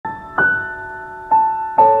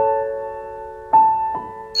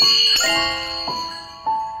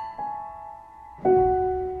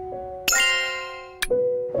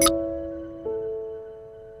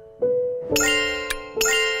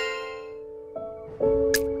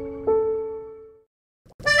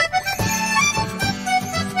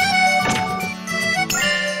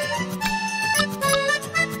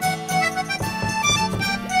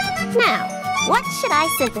Now, what should I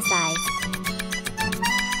synthesize?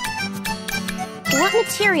 What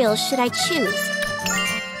materials should I choose?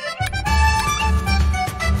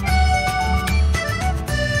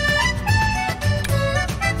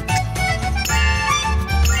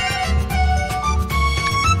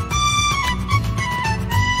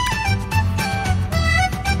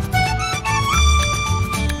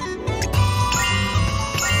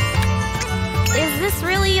 Is this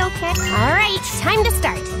really okay? All right, time to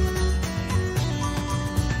start.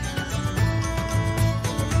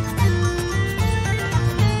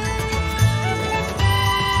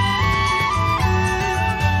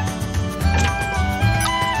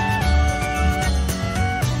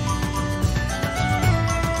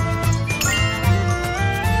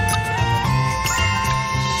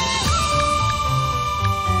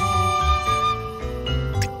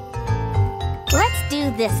 Let's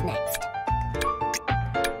do this next.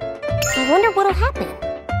 I wonder what'll happen.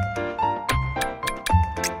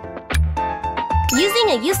 Using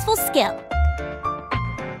a useful skill.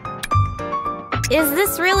 Is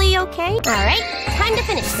this really okay? All right, time to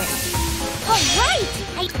finish this. All right!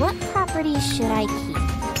 What properties should I keep?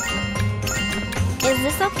 Is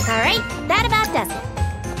this okay? All right, that about does it.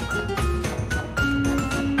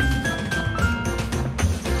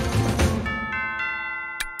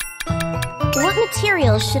 What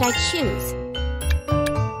materials should I choose?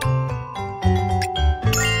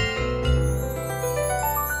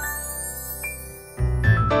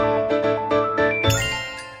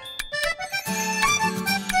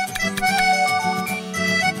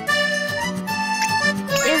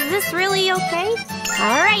 Is this really okay?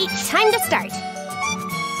 All right, time to start.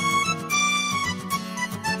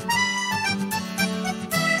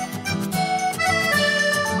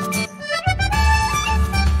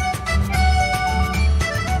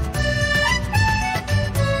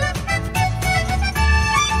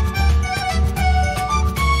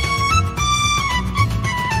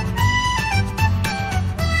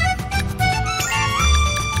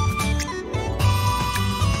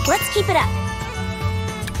 Let's keep it up.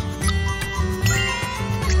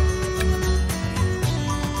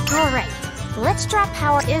 All right, let's drop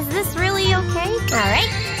power. Is this really okay? All right,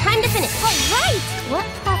 time to finish. All right! What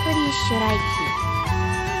properties should I keep?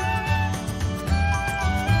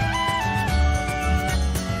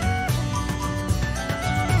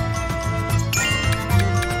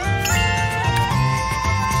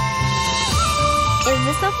 Is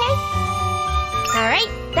this okay? All right,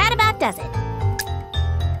 that about does it.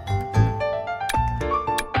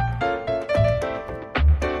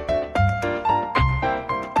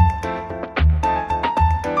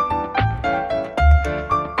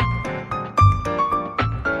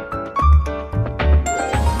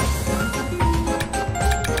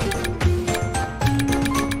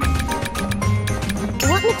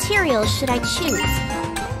 What materials should I choose?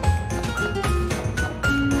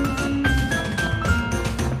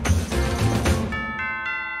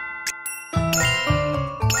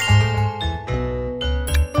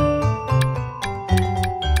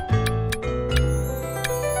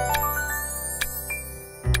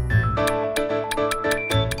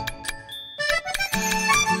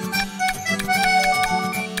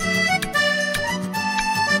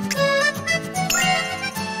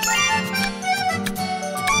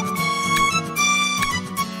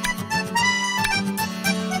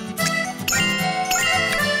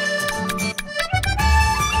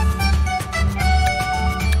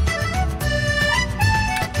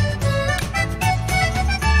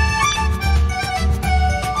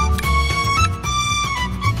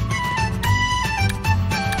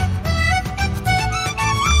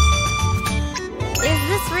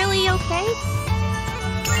 Okay?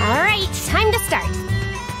 All right, time to start.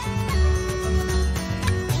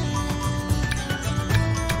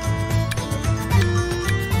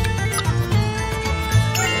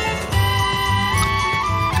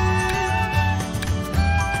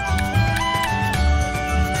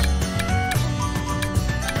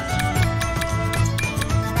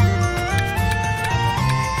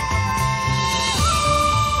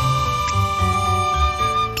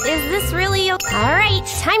 Is this really okay? All right,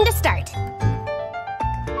 time to start.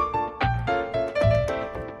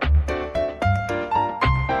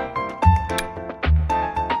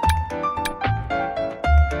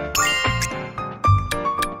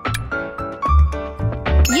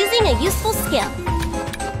 Using a useful skill.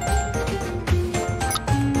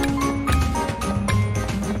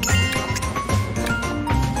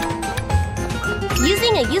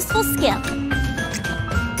 Using a useful skill.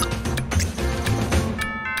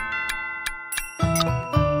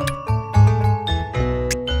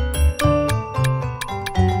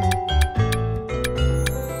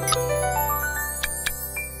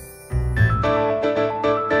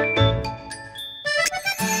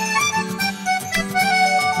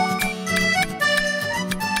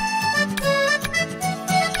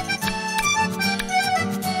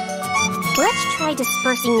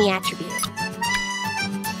 reversing the attribute.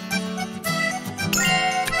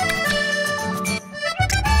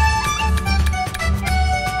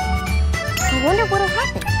 I wonder what'll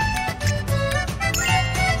happen.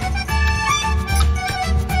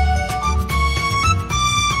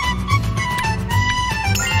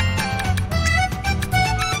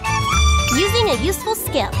 Using a useful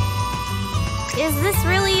skill. Is this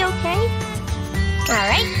really okay?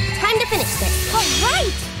 Alright, time to finish this.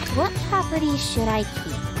 Alright! What properties should I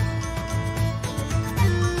keep?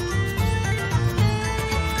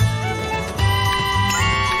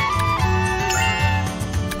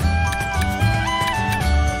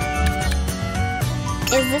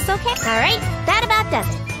 Is this okay? Alright, that about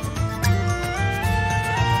does it.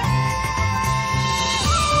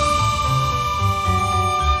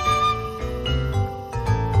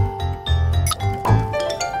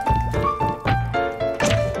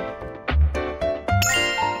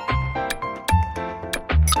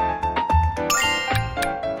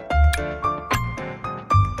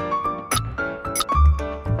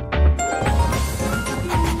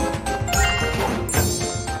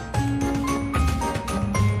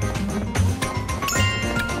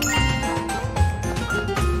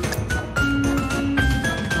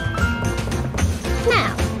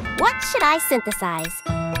 Should I synthesize?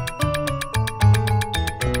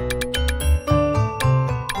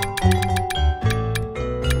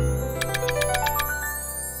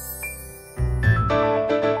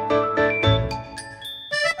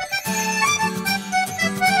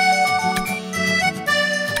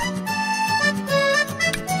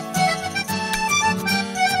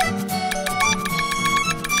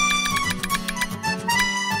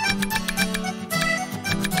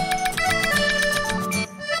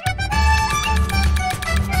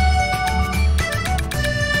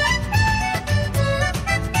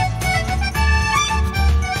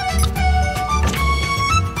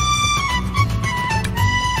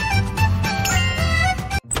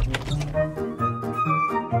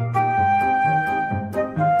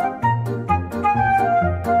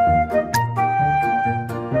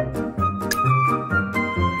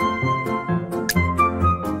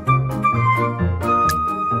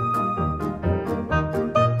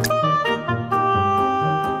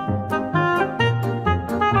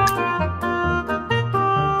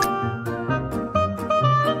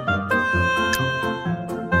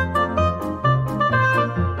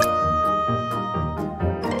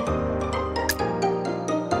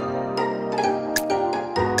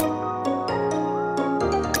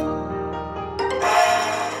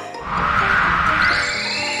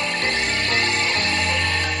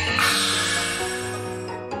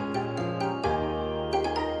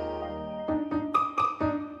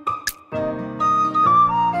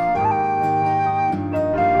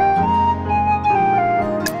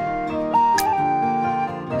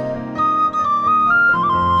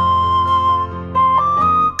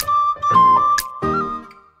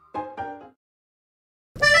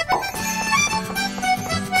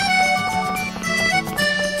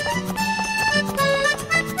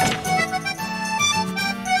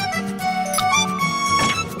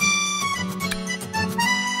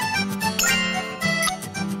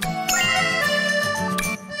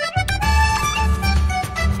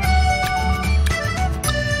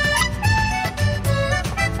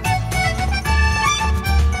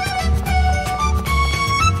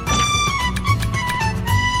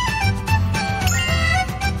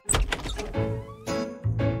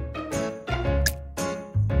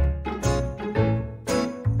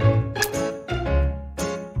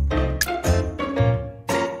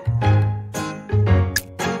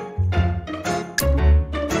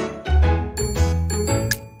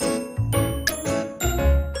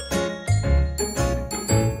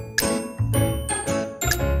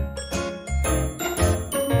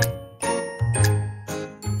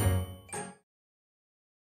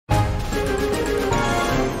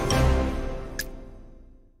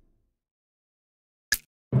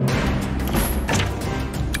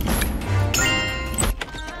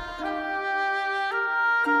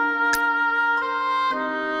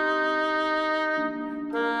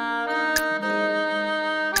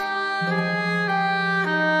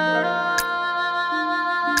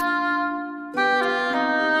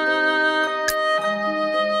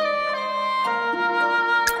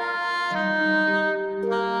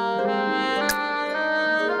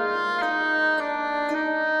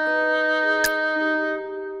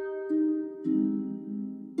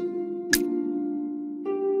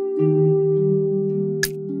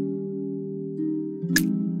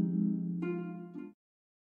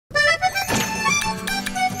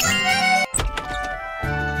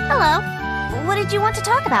 Hello. What did you want to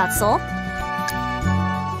talk about, Soul?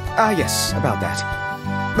 Yes, about that.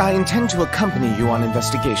 I intend to accompany you on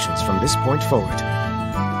investigations from this point forward.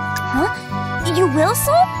 Huh? You will,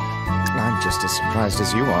 Soul? I'm just as surprised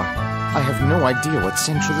as you are. I have no idea what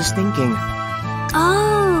Central is thinking.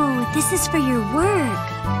 Oh, this is for your work.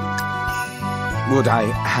 Would I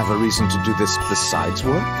have a reason to do this besides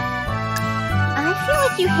work? I feel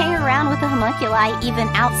like you hang around with the homunculi even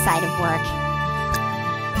outside of work.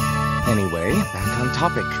 Anyway, back on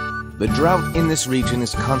topic. The drought in this region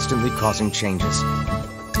is constantly causing changes.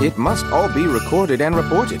 It must all be recorded and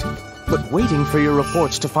reported, but waiting for your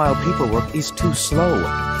reports to file paperwork is too slow.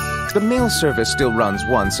 The mail service still runs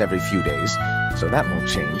once every few days, so that won't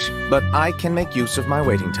change, but I can make use of my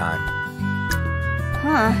waiting time.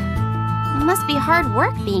 Huh. It must be hard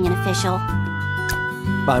work being an official.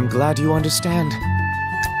 I'm glad you understand.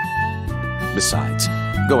 Besides,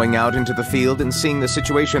 going out into the field and seeing the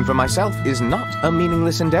situation for myself is not a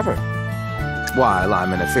meaningless endeavor. While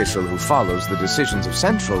I'm an official who follows the decisions of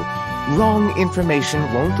Central, wrong information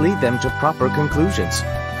won't lead them to proper conclusions.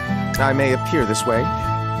 I may appear this way,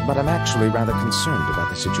 but I'm actually rather concerned about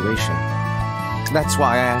the situation. That's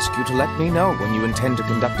why I ask you to let me know when you intend to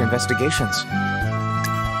conduct investigations.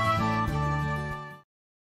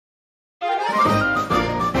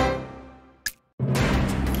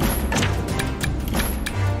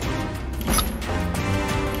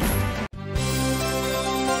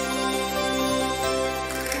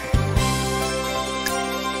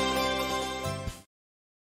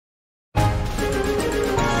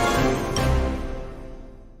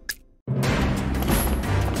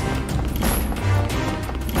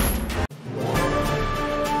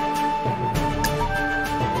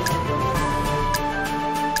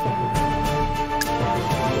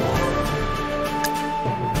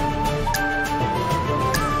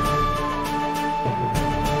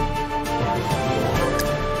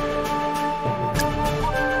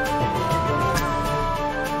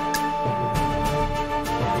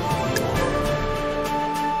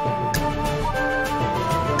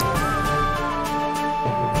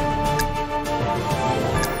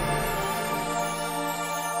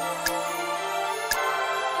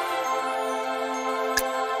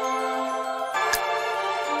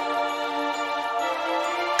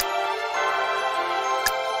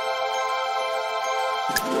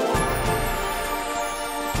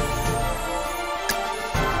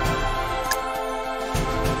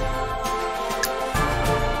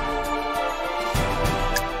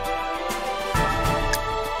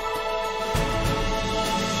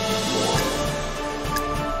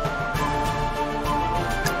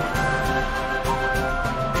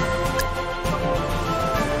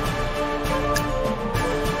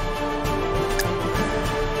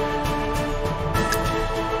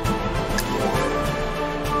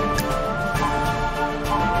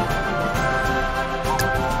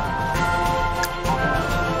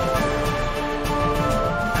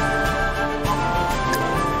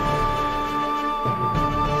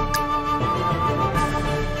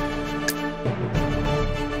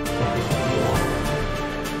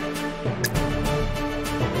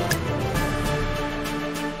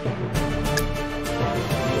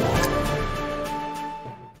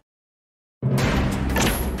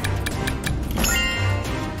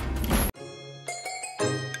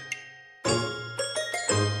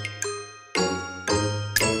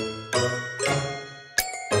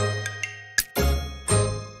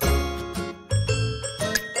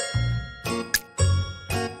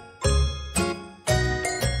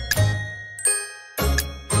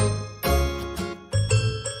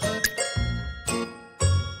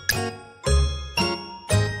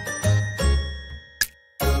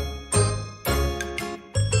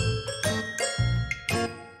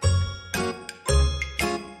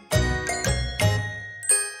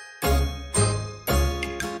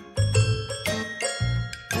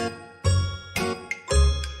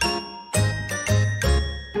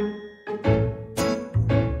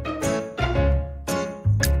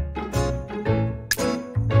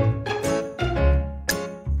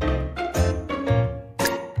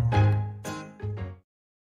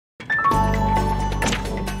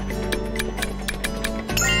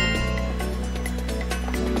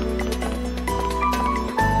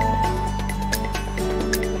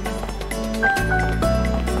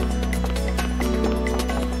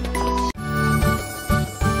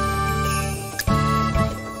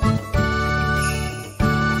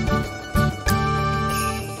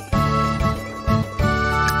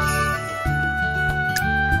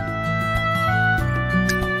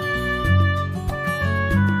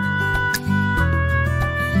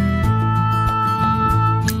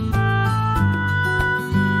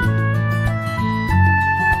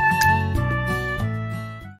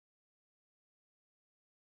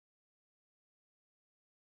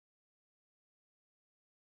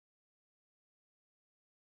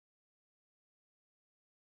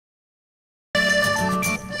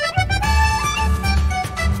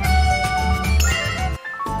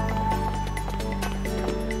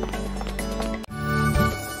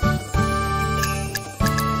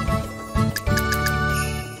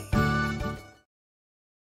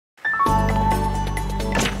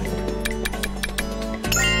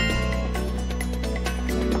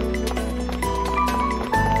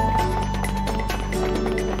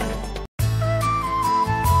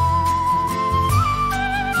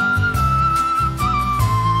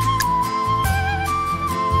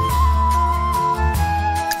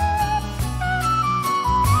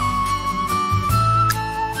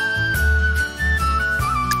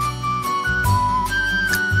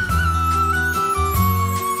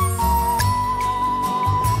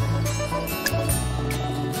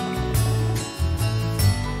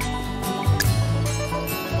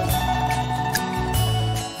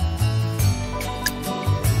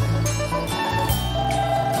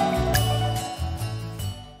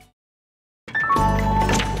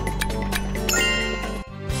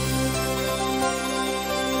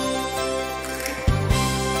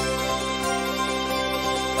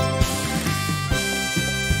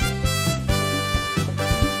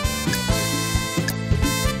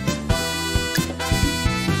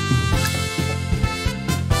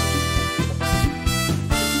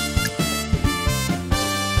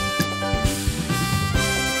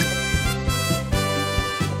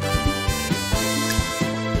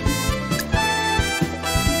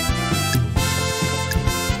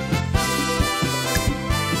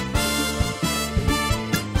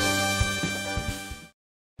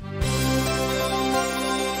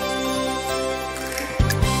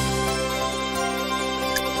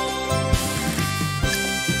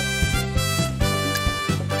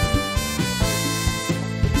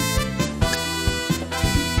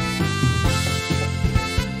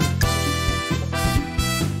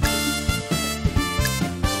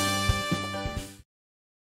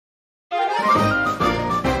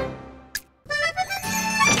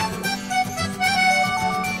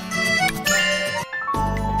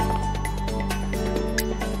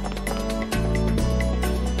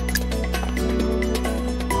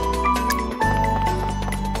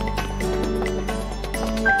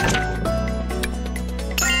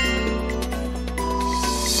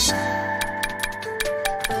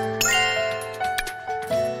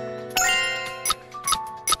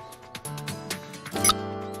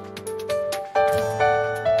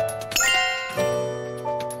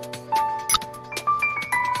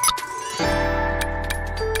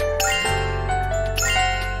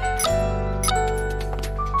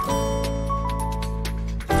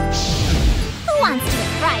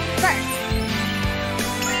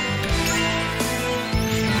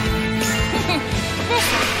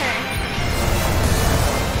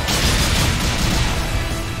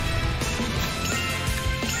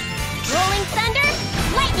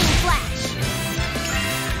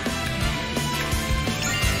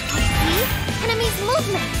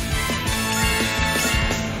 movement!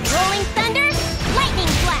 Rolling thunder,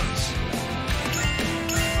 lightning flash!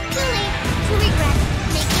 Too late to regret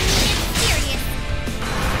making me get serious.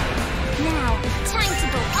 Now, time to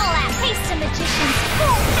go all out. Face the magician's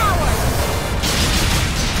full power!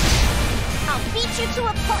 I'll beat you to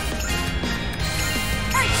a pulp!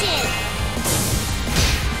 Urchin!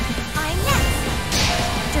 I'm next!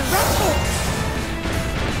 Direct hit!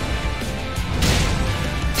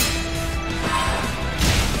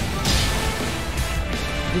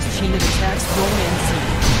 This chain of attacks won't end soon.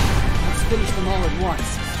 Let's finish them all at once.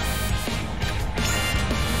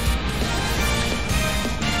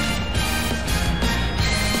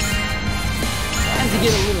 Time to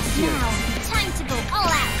get a little serious. Now, time to go all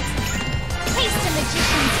out. Face the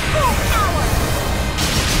magician's full power.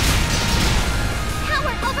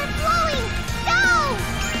 Power overflowing. Go!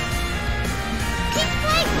 Keep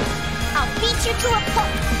playing. I'll beat you to a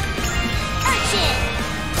pulp. Urchin.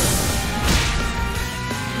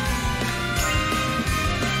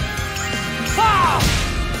 Pow!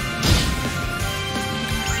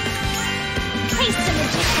 Face the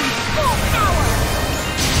magician's full power.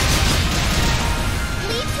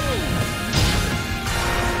 Leave to me.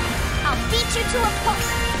 I'll beat you to a pulp.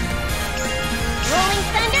 Rolling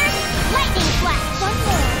thunder, lightning flash. One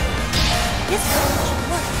more. This one should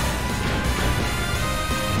work.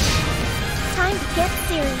 Time to get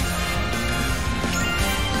serious.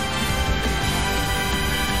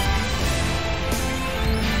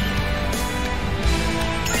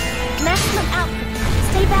 Maximum output.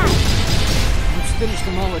 Stay back. Let's finish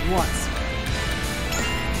them all at once.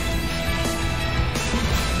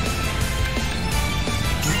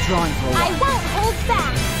 Keep drawing for a I while. won't hold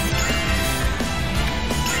back.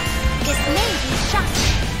 This may be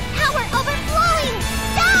shocking. Power overflowing.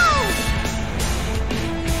 Go!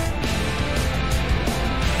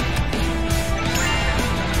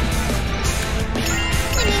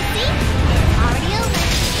 Let me see. It's already over.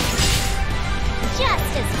 Just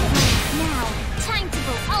as planned. Now, time to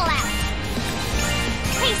go all out.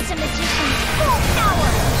 Face the magician's full power.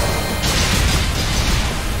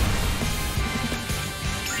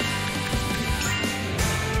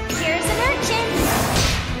 Here's an urchin.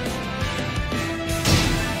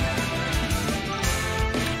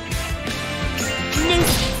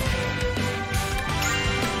 Nuisance.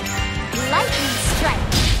 Lightning strike.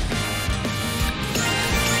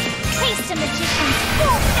 Face the magician's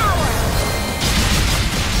full power.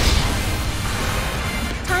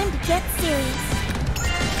 Time to get serious.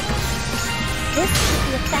 This should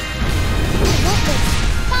be effective. Won't miss.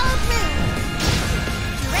 Follow through.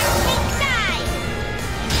 Direct hit die.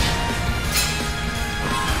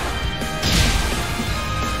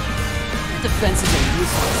 Defenses are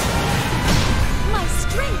useless. My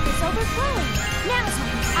strength is overflowing. Now's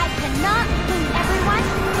when I cannot win, everyone.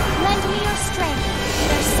 Lend me your strength.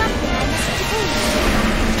 There's something I must do.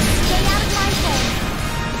 Stay out of my way.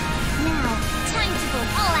 Now, time to go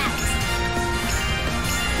all out.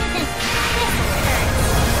 This hurts.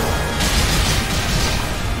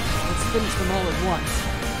 Let's finish them all at once.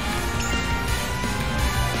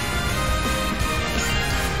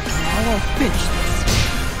 Now I'll finish this.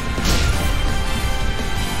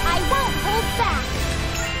 I won't hold back.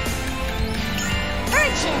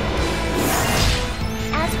 Urchin.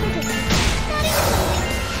 As predicted. Not even moving.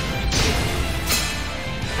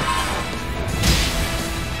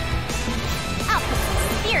 I'll put some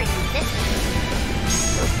spirit in this.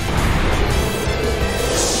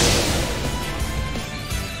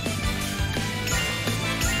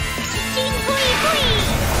 Cha-ching, pui, pui.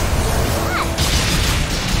 What?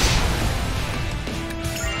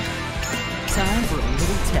 Time for a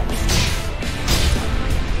little test.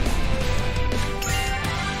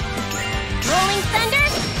 Rolling thunder,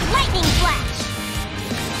 lightning flash.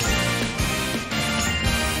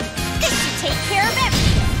 This should take care of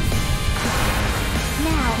everything.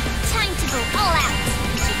 Now, time to go all out.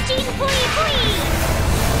 Cha-ching, pui, pui.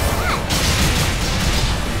 What?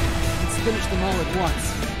 Let's finish them all at once.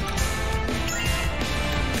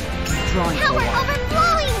 Keep drawing for a Power while.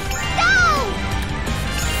 overflowing! Go!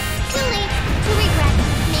 Too late to regret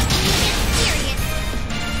making you get serious.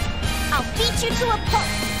 I'll beat you to a pulp.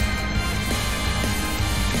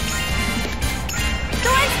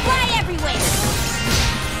 Doors fly everywhere.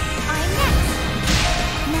 I'm next.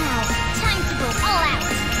 Now, time to go all out.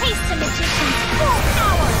 Face the magician's full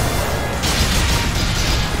power.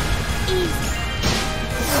 Easy.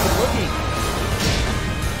 Good looking.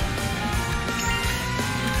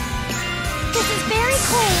 This is very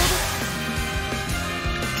cold.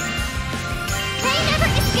 They never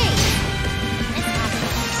escape. This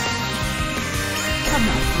happens. I'm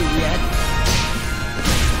not through yet.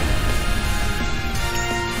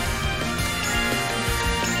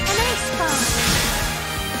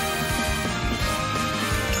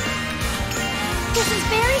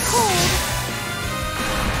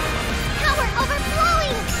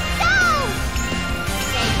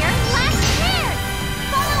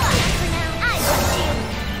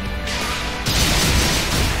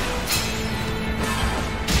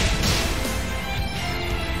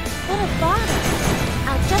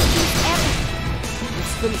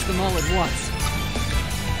 finish them all at once.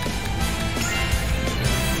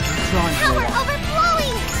 Power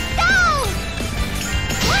overflowing! Go!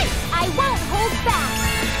 Once I won't hold back.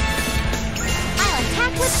 I'll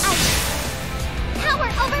attack with ice. Power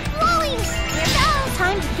overflowing! Here goes!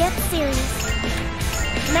 Time to get serious.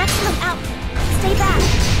 Maximum output. Stay back.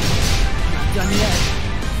 Not done yet.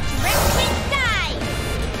 Drifting dive!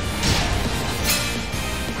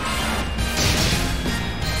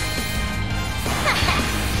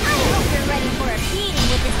 I hope you're ready for a beating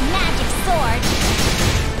with this magic sword.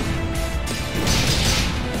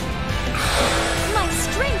 My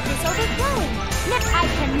strength is overflowing. I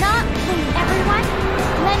cannot lose. Everyone,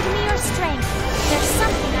 lend me your strength. There's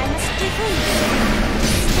something I must do, please.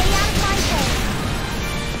 Stay out of my way.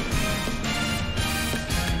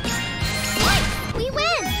 What? We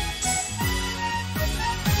win!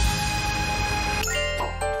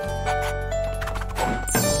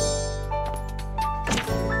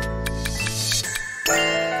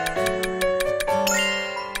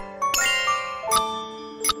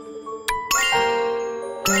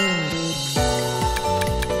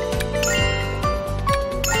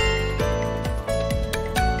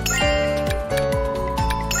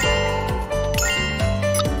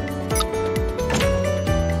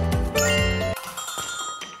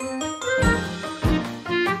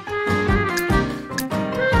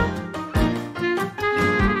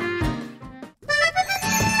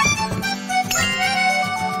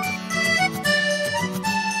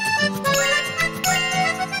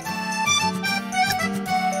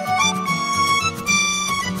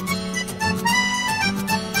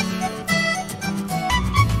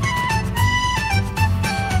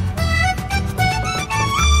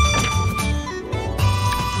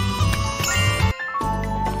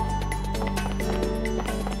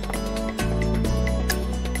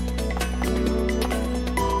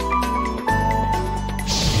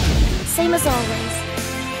 Same as always.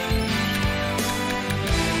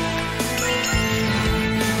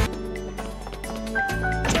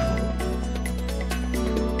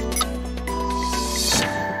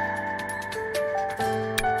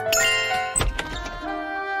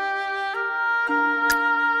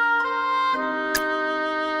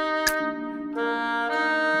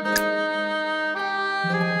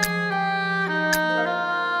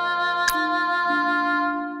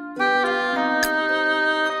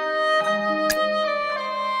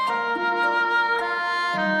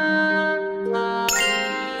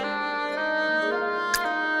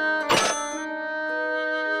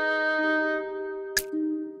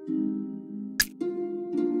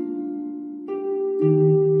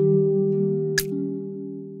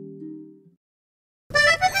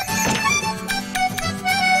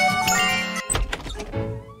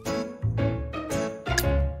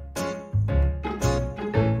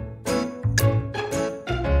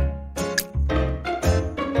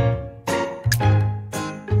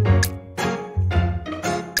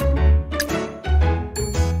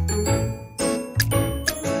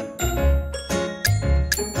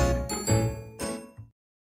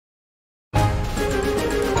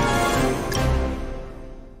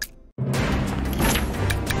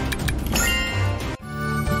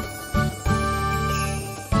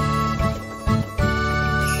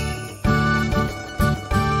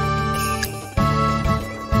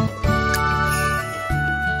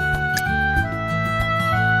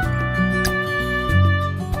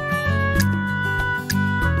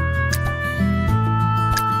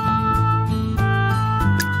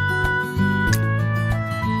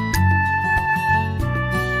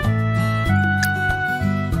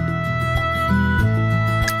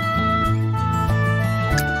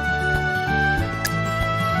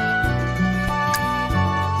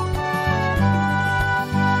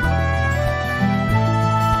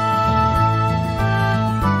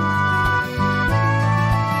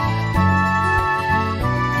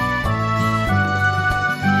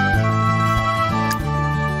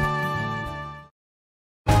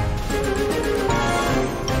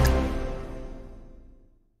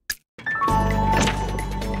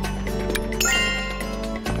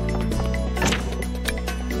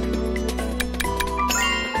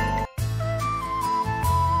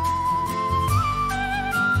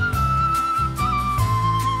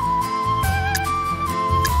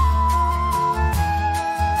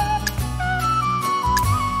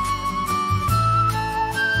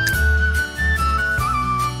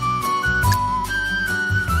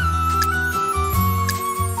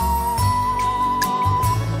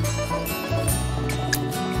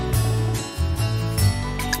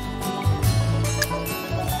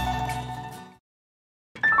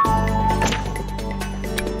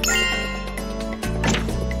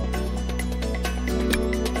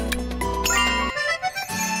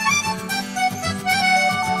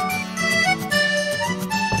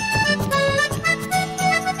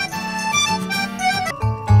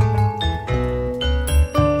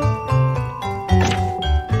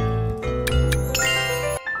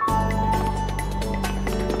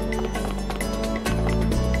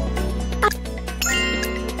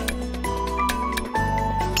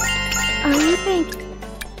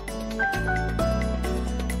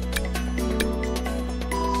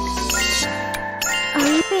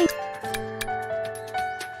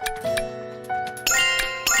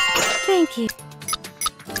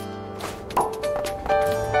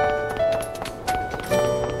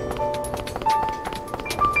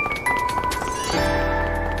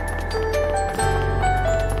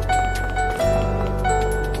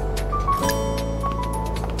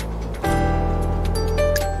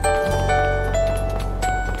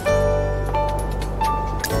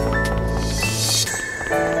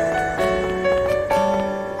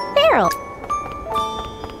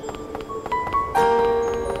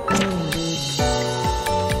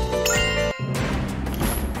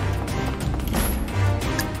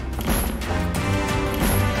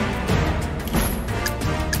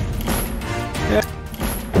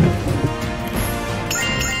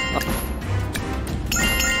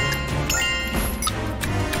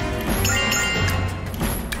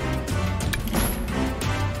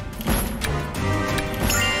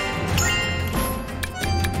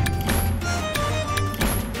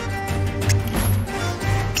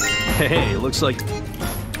 Hey, looks like...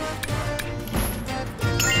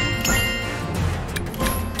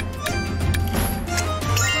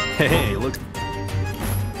 Hey, look...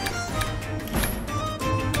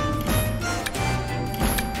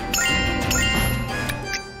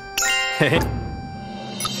 Hey.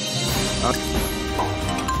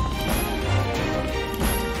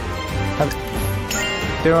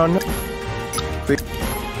 There are no...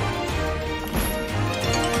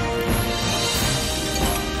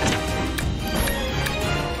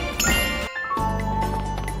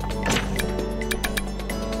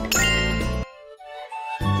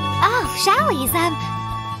 Oh, Shallie's,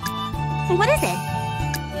 what is it?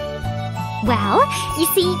 Well, you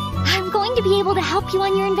see, I'm going to be able to help you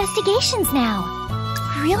on your investigations now.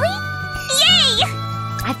 Really? Yay!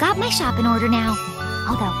 I've got my shop in order now.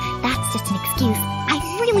 Although, that's just an excuse. I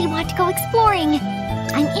really want to go exploring.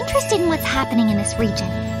 I'm interested in what's happening in this region,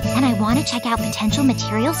 and I want to check out potential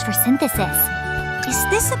materials for synthesis. Is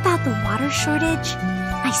this about the water shortage?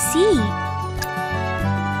 I see.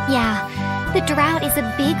 Yeah, the drought is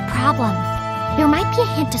a big problem. There might be a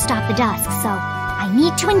hint to stop the dusk, so I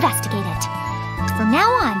need to investigate it. From now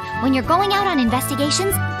on, when you're going out on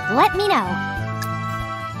investigations, let me know.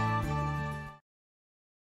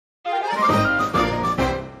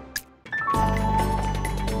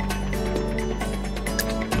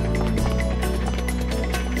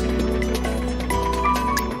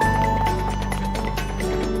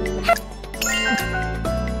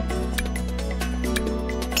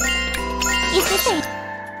 Is this it?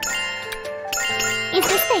 Is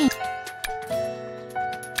this it?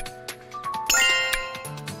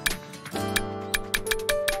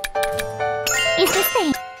 Is this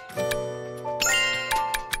thing?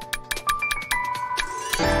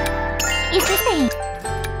 Is this thing?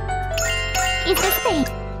 Is this thing?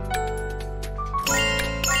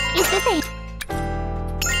 Is this thing?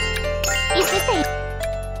 Is this thing?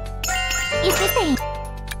 Is this thing?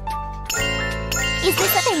 Is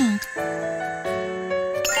this a thing?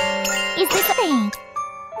 Is this a thing?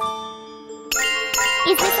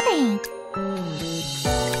 Is this a thing?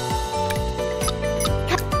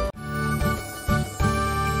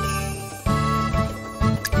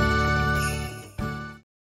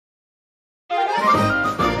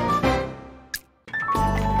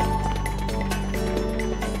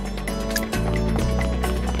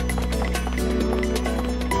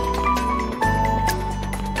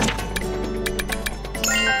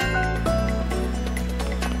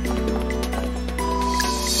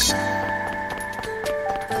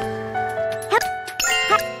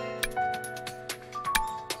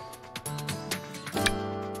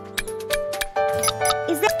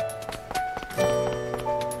 Is that...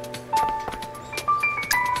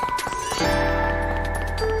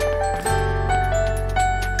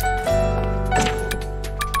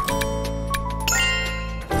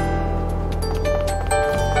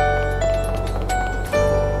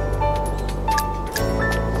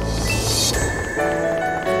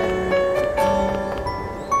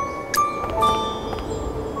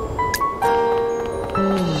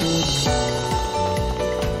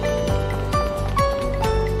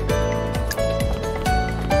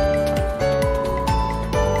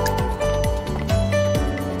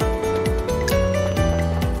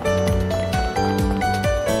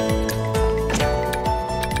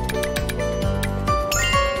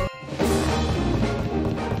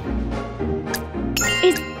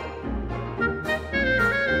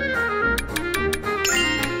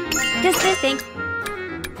 Does this thing...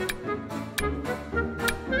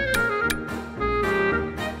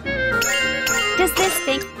 Does this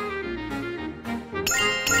thing...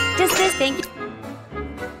 Does this thing...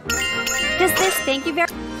 Does this thank you very...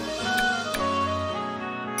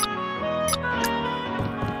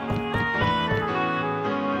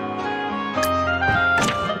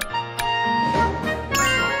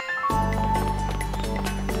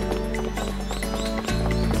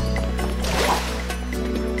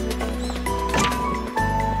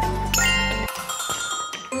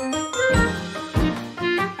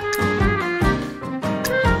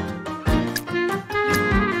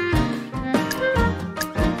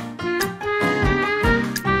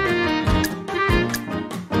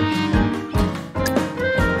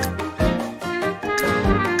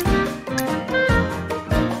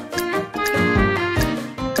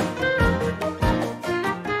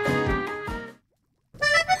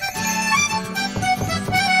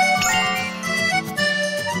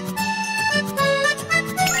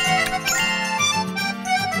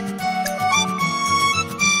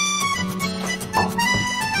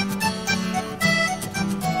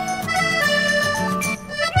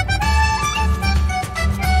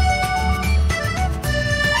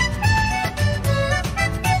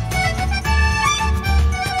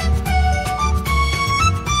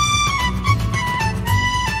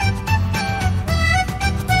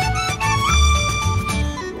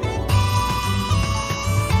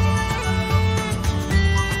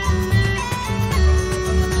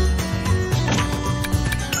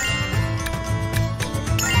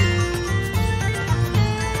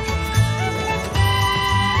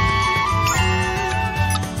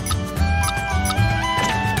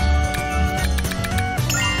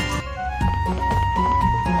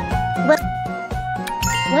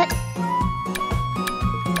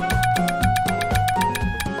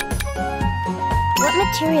 What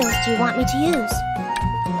materials do you want me to use?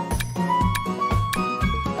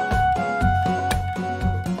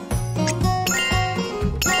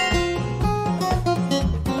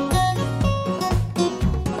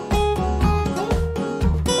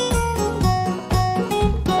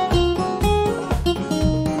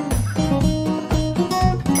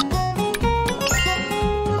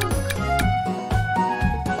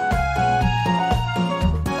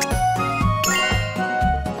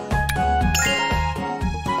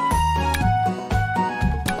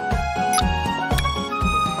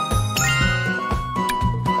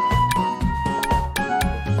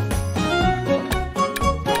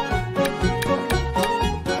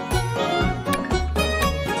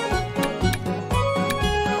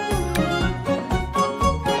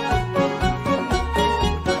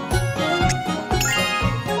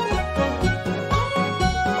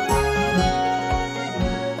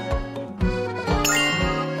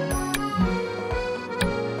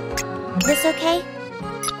 This okay?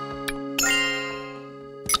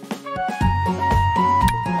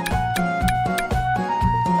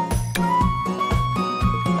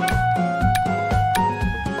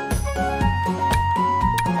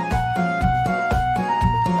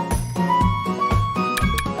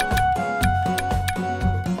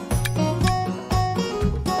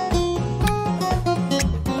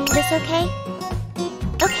 This okay?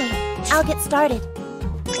 Okay, I'll get started.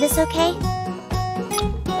 This okay?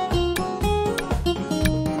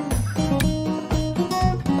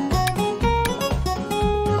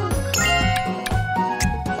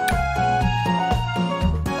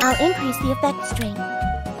 I'll increase the effect strength.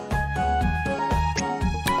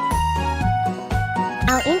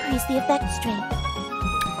 I'll increase the effect strength.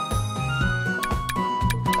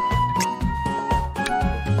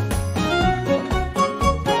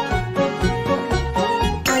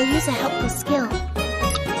 I'll use a helpful skill.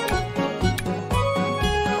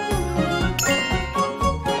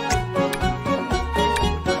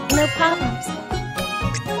 No problems.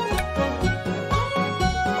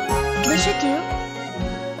 This should do.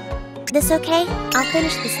 This okay? I'll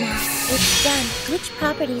finish this now. It's done. Which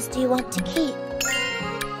properties do you want to keep?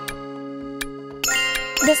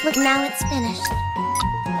 This look, now it's finished.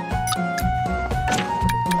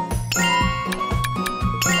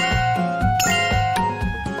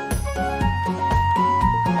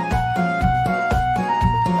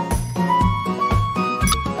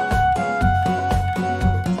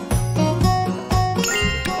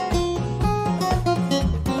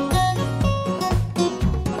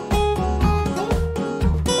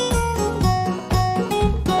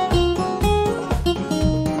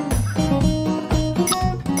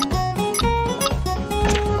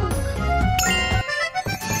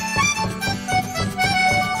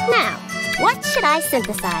 Should I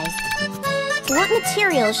synthesize? What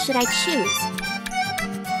materials should I choose?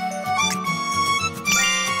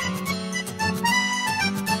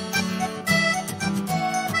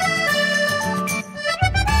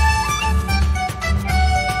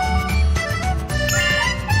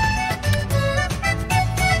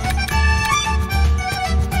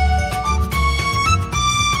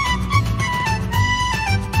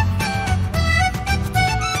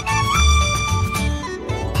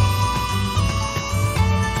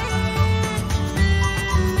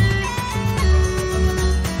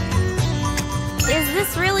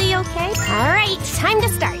 Okay, all right, time to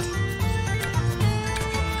start.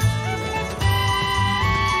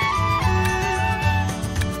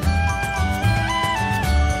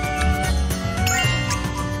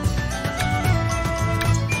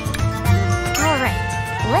 All right,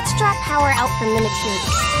 let's draw power out from the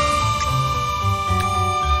material.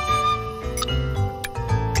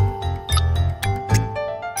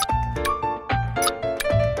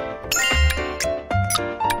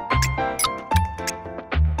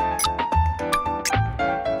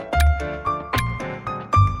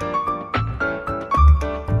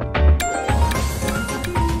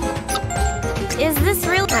 Is this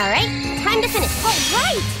real? All right, time to finish. All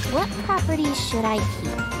right! What properties should I keep?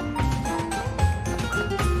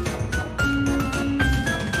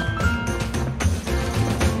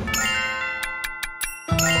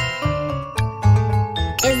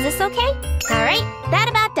 Is this okay? All right, that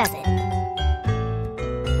about does it.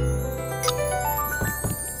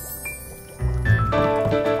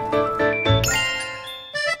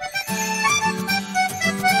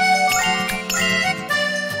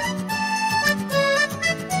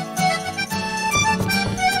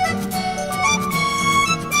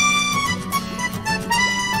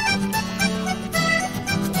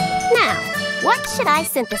 What should I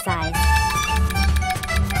synthesize?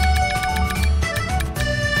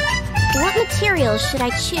 What materials should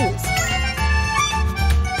I choose?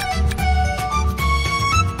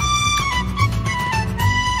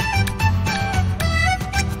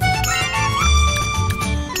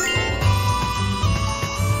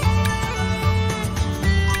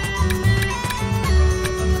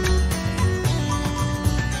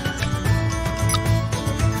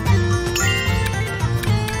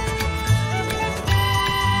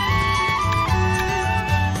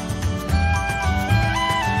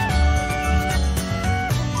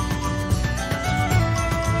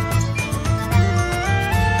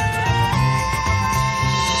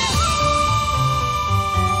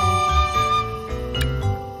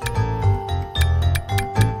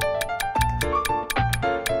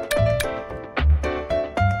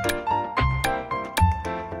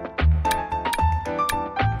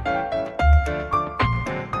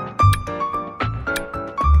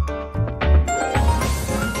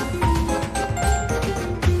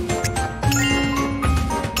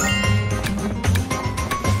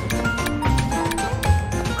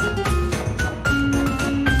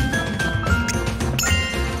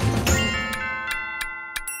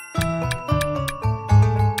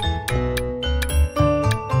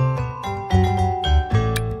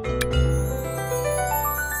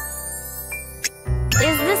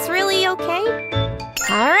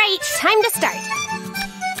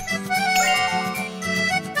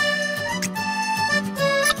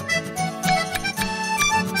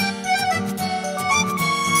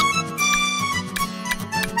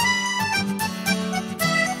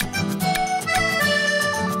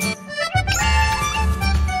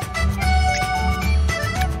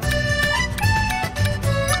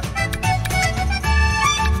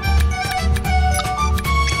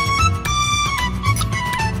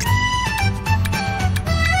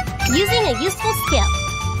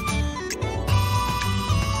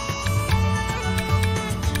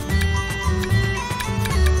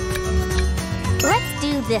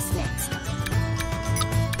 this next.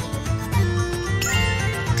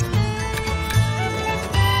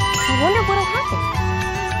 I wonder what'll happen.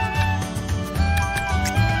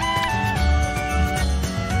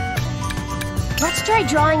 Let's try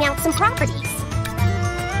drawing out some properties.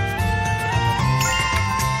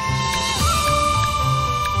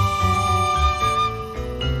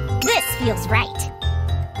 This feels right.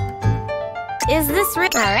 Is this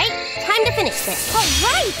right? All right, time to finish this. All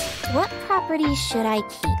right! What properties should I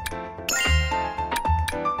keep?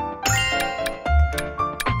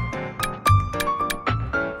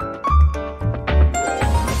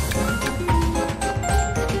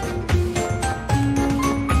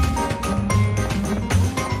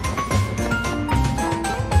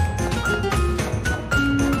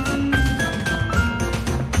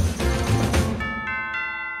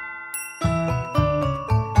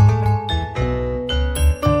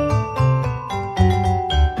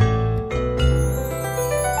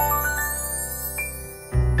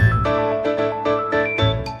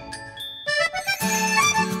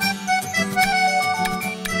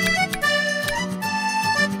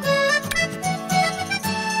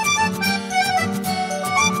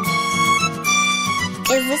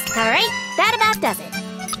 Is this all right? That about does it.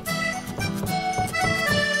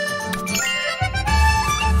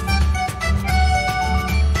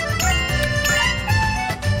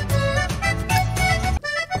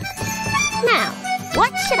 Now,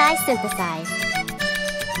 what should I synthesize?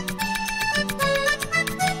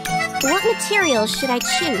 What materials should I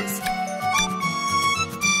choose?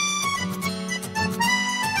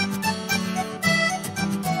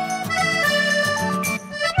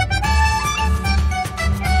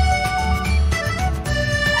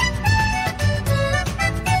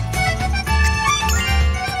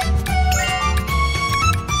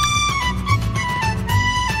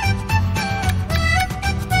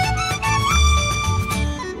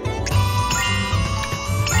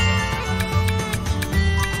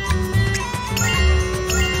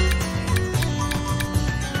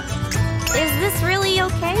 Is this really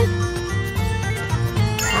okay?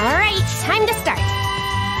 All right, time to start.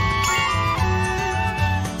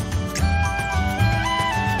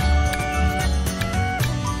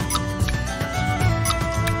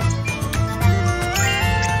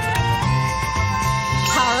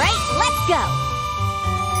 All right, let's go.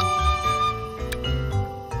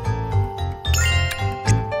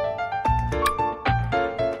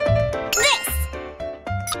 This.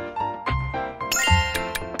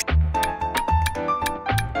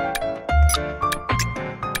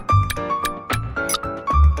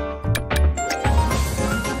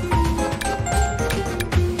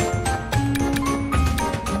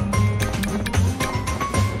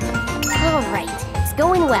 All right, it's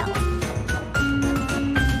going well.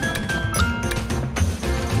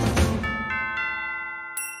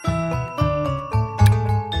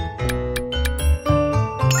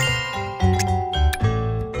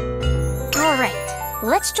 All right,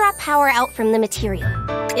 let's draw power out from the material.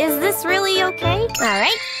 Is this really okay? All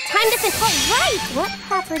right, time to finish. All right, what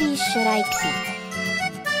properties should I keep?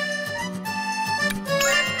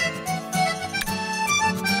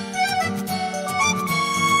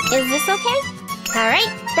 Is this okay? All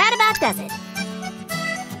right, that about does it.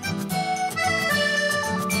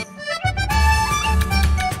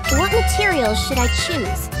 What materials should I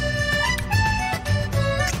choose?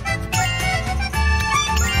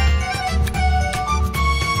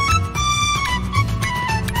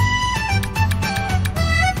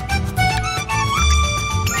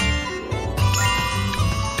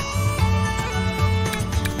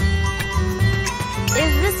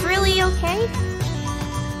 Is this really okay?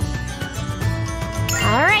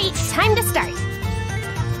 All right, time to start.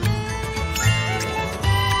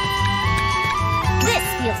 This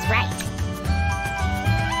feels right.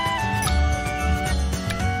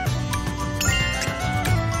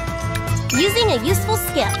 Using a useful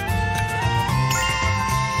skill.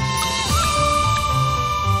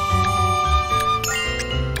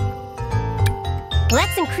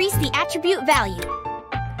 Let's increase the attribute value.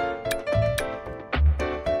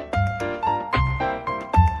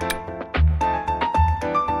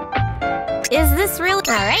 Is this really?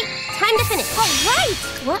 All right, time to finish. All right!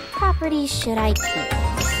 What properties should I keep?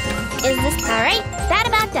 Is this all right? That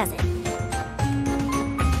about does it.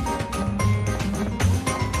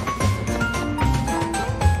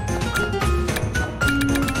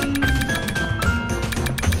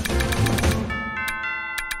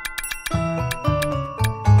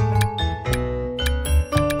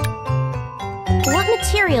 What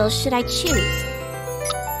materials should I choose?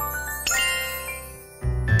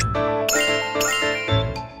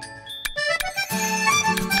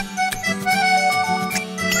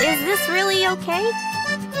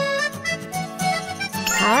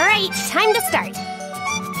 Alright, time to start.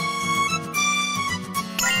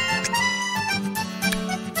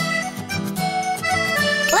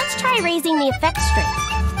 Let's try raising the effect strength.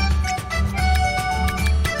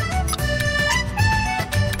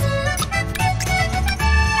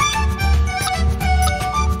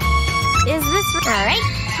 Is this alright?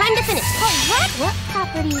 Time to finish. Alright, what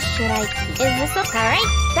properties should I keep? Is this alright?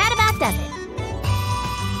 That about does it.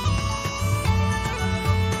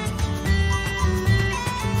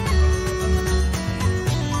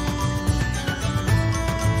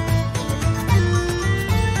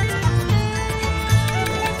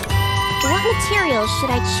 What materials should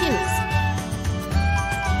I choose?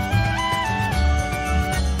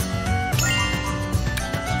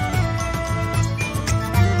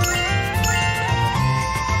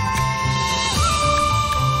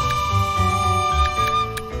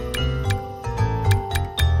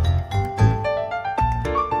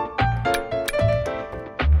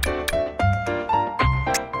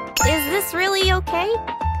 Is this really okay?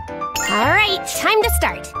 Alright, time to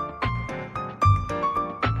start.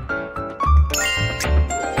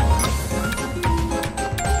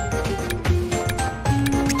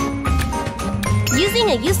 Using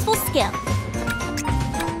a useful skill.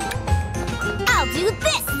 I'll do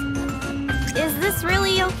this! Is this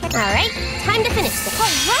really okay? Alright, time to finish this.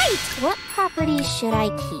 Alright! What properties should I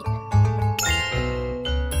keep?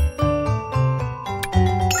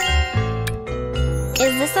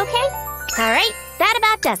 Is this okay? Alright, that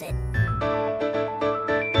about does it.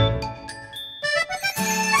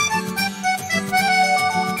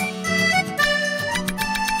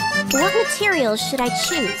 What materials should I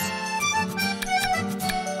choose?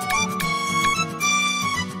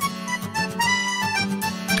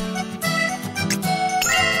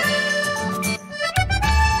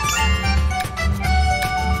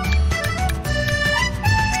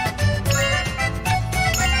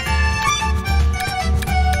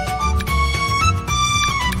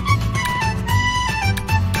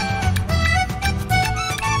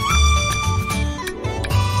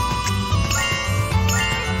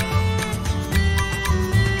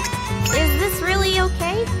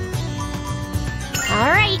 Okay?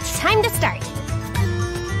 Alright, time to start.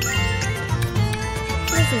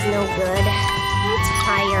 This is no good. I'm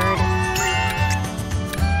tired.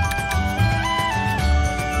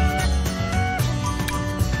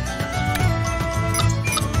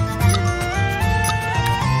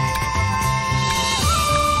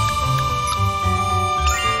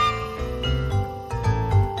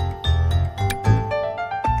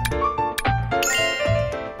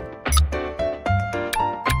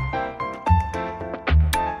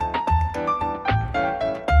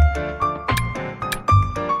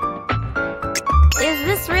 Is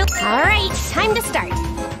this real? Alright, time to start.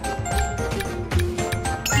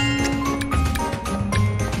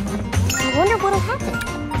 I wonder what'll happen.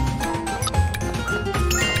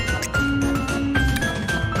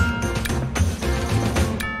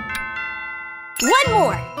 One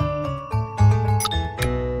more!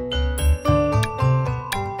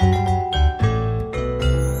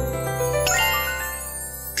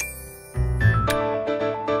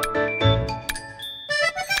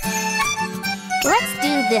 Let's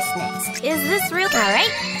do this next. Is this real?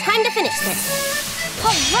 Alright, time to finish this.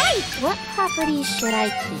 Alright! What properties should I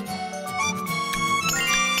keep?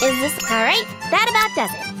 Is this alright? That about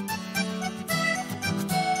does it.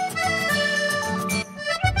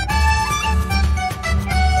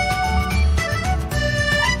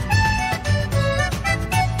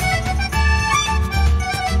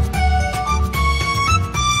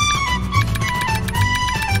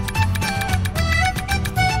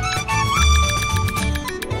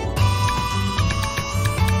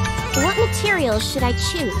 What materials should I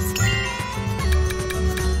choose?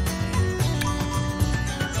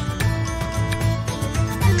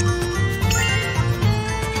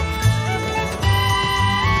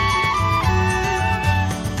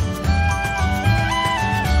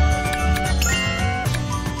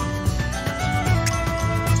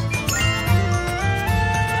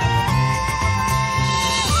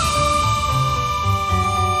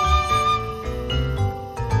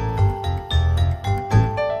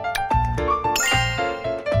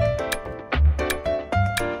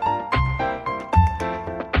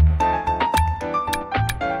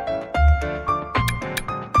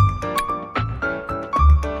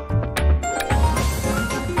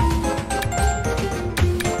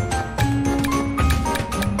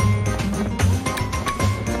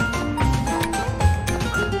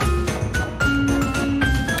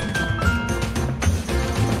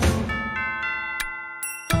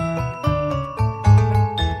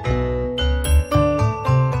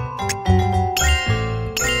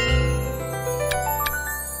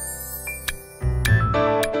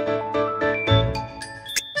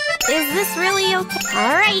 Is this really okay?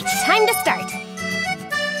 All right, time to start.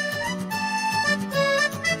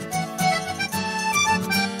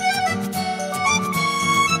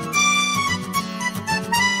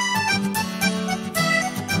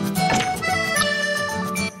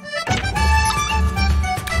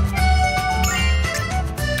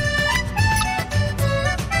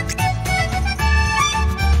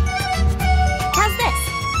 How's this?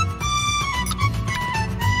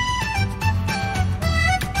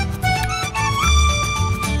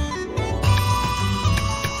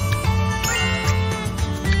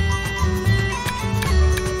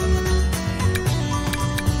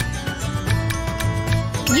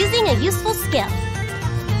 Using a useful skill.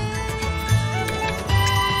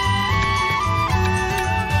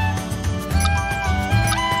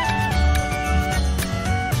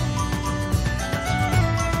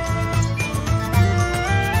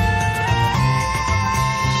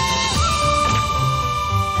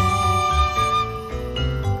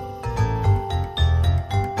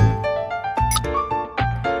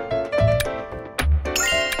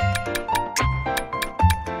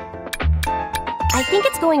 I think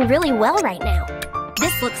it's going really well right now.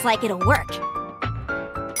 This looks like it'll work.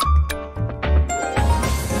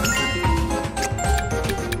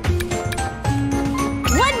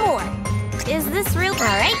 One more! Is this real?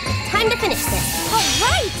 Alright, time to finish this.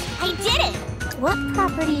 Alright! I did it! What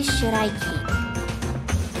properties should I keep?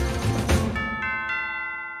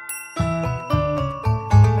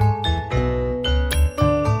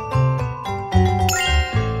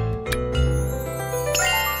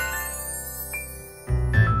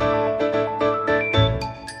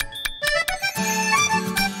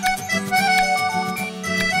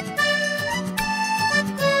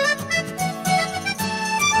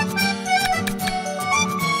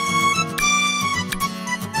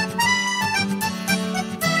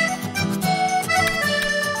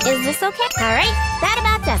 Is this okay? Alright, that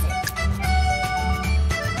about does it.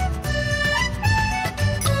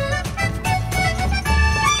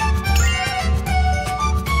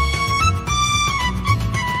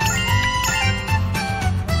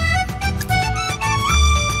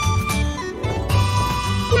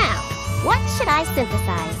 Now, what should I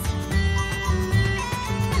synthesize?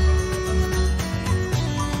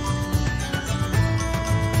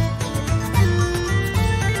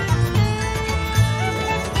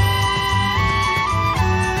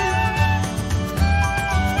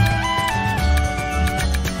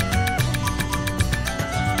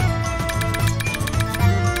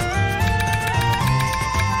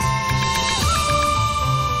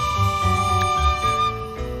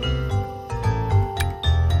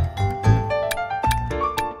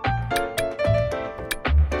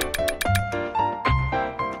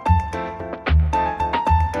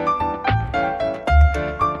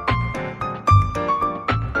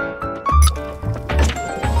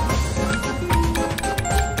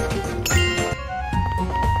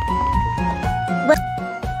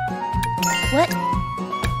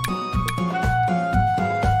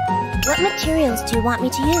 What materials do you want me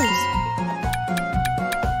to use?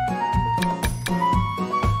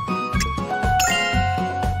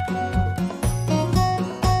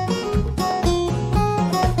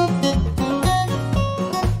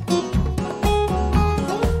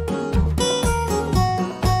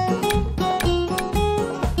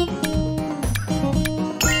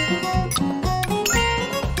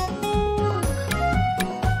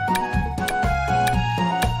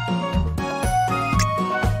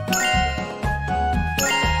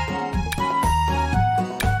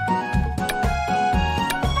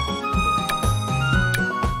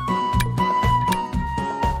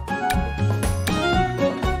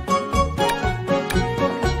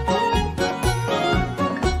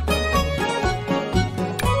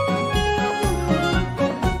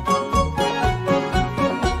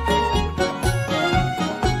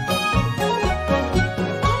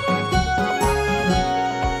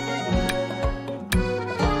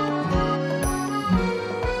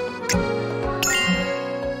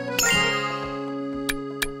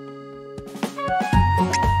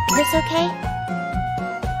 This okay?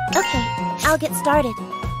 Okay, I'll get started.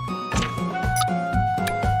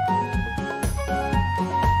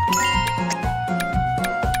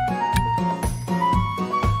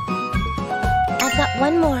 I've got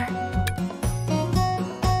one more.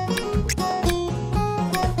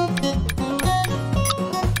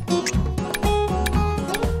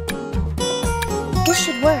 This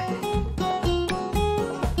should work.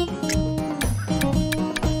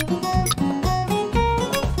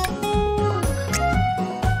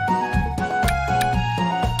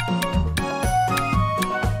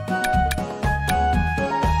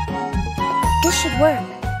 This should work.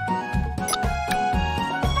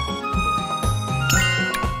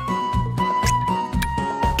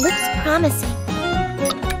 Looks promising.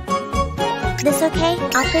 This okay?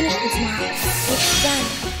 I'll finish this now. It's done.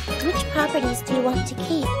 Which properties do you want to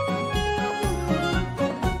keep?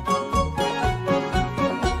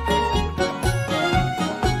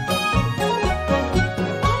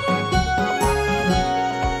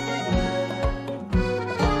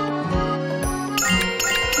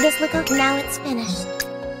 This look okay. Now it's finished.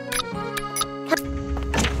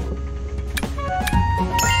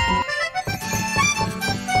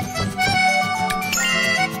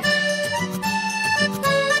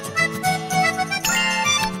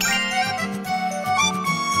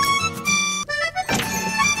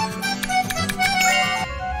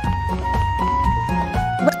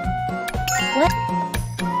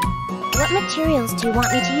 What materials do you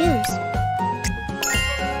want me to use?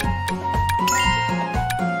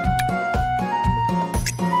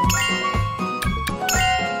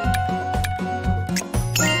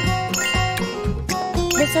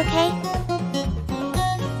 This okay?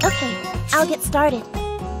 Okay, I'll get started.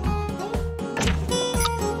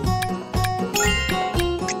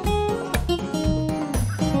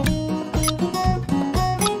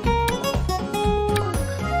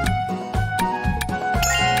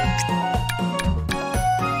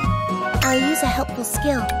 I'll use a helpful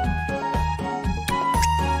skill.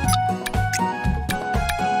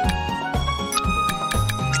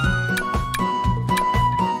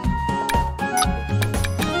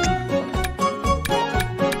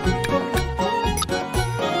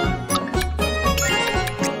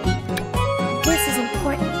 This is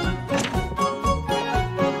important.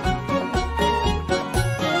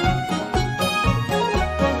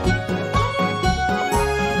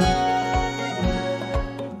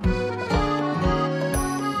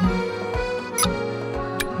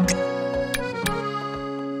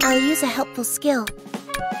 I'll use a helpful skill.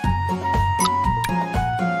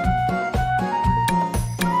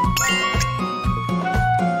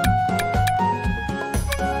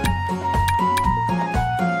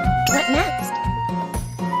 What next?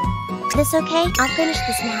 This okay? I'll finish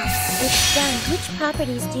this now. It's done. Which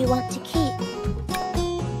properties do you want to keep?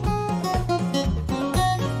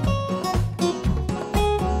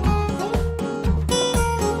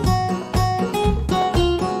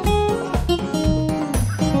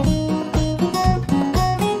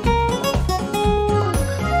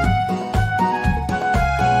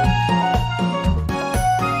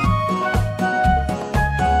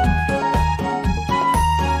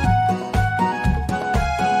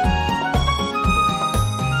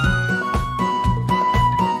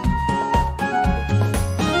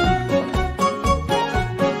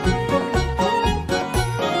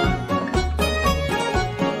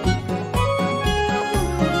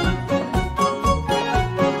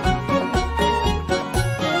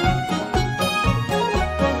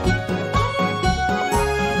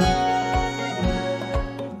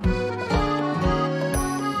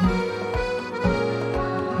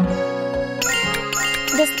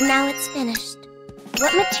 Now it's finished.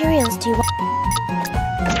 What materials do you want?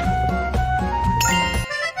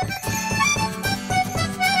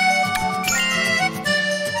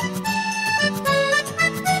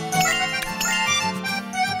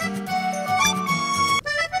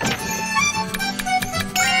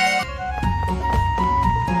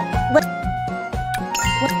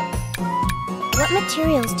 What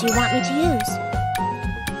materials do you want me to use?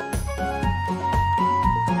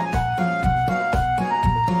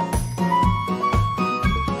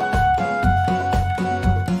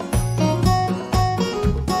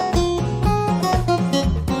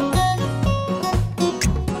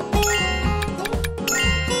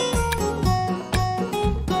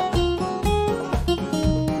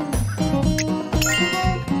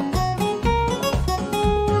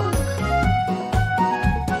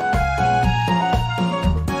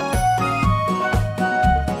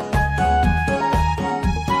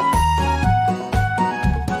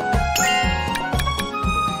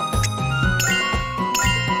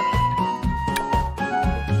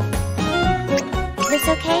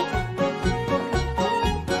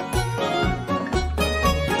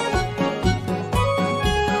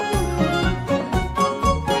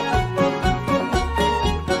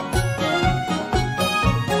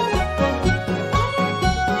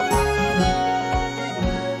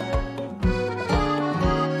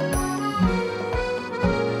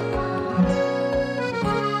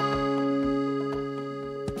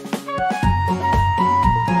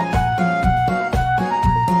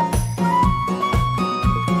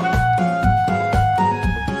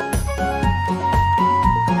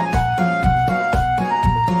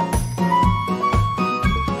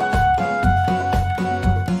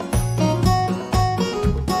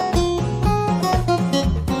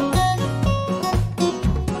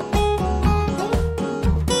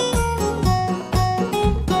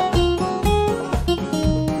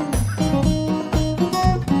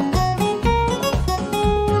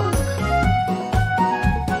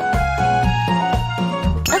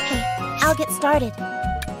 started.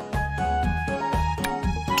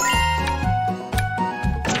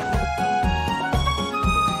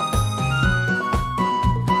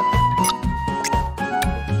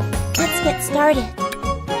 Let's get started.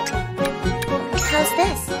 How's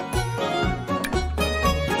this?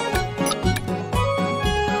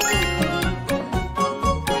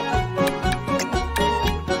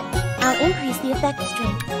 I'll increase the effect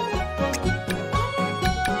strength.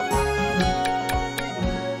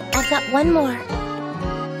 I've got one more.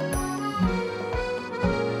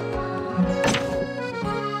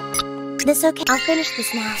 This okay? I'll finish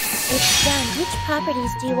this now. It's done. Which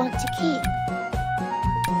properties do you want to keep?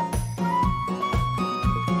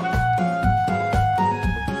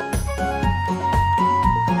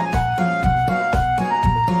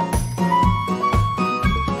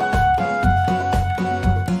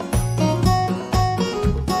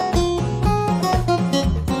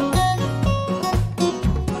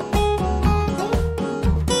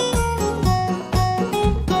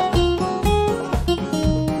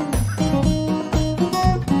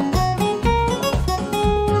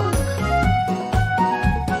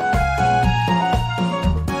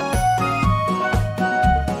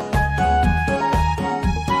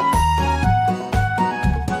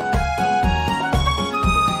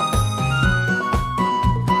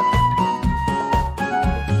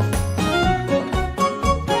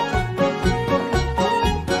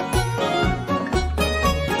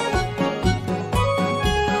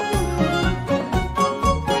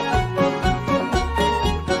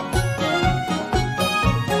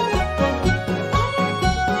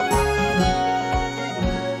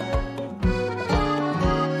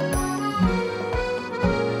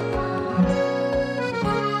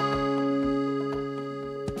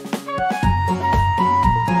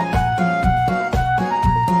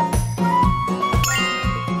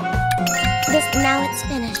 Now it's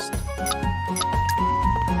finished.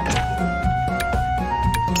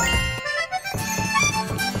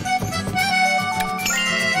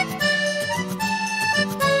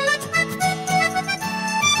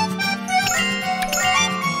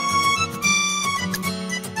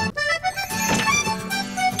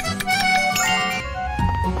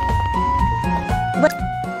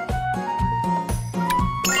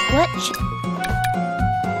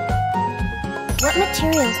 What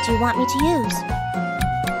materials do you want me to use?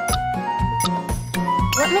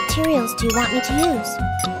 What materials do you want me to use?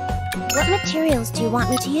 What materials do you want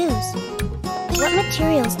me to use? What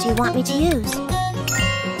materials do you want me to use?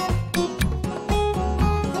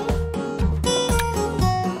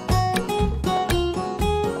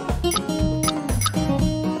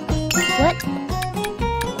 What?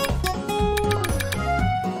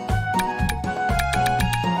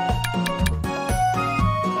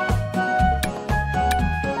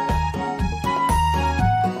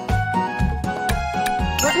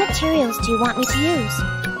 What materials do you want me to use?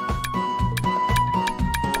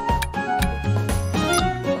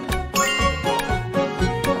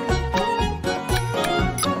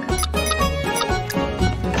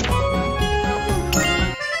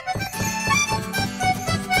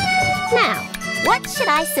 Now, what should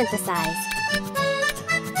I synthesize?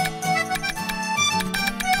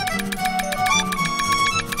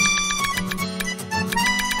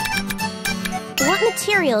 What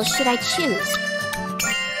materials should I choose?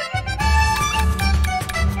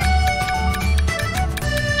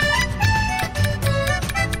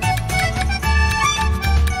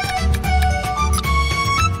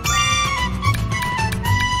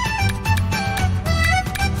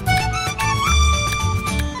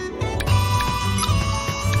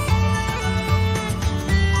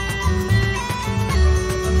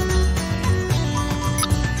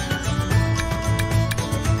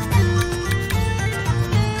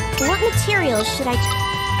 What materials should I choose?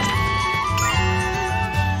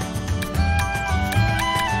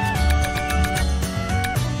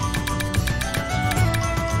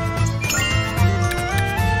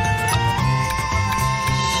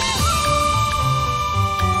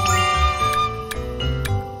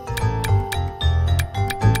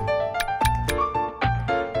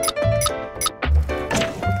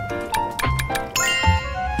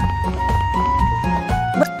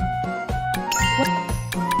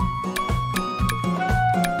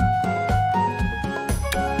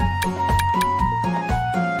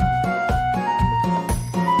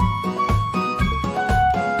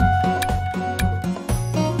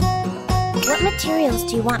 What materials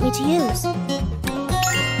do you want me to use?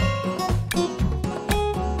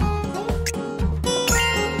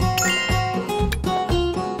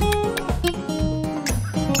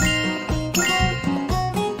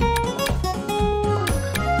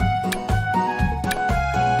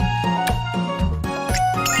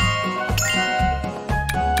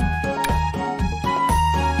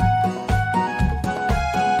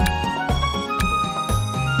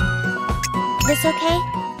 This okay?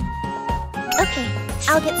 Okay,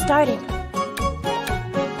 I'll get started.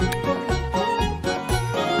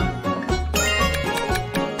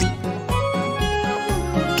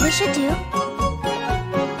 This should do.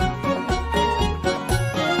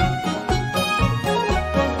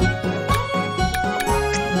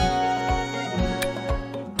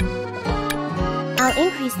 I'll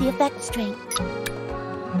increase the effect strength.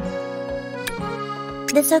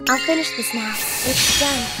 I'll finish this now. It's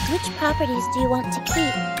done. Which properties do you want to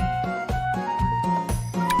keep?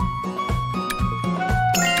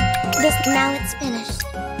 Now it's finished.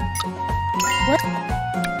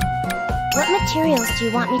 What materials do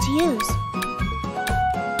you want me to use?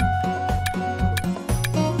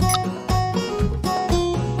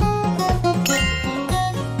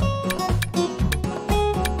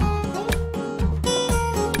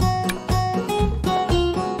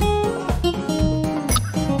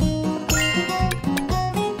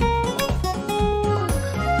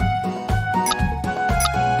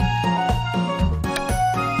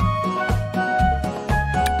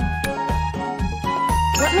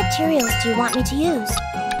 What materials do you want me to use?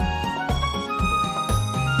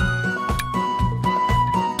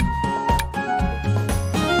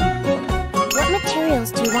 What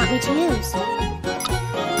materials do you want me to use?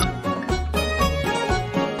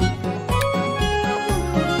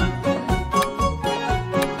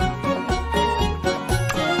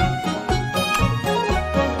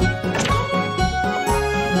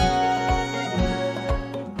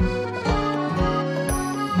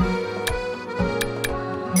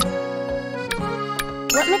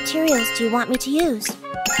 What materials do you want me to use?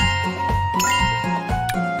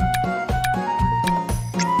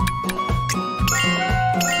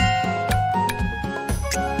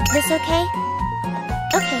 This okay?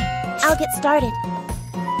 Okay, I'll get started.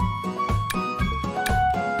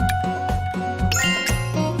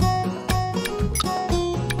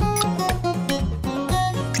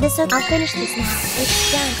 I'll finish this now.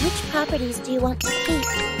 It's done. Which properties do you want to keep?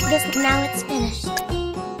 Now it's finished.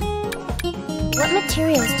 What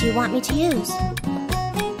materials do you want me to use?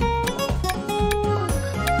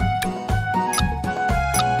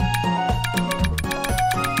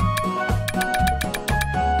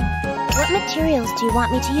 What materials do you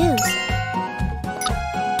want me to use?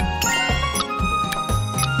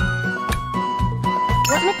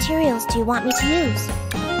 What materials do you want me to use?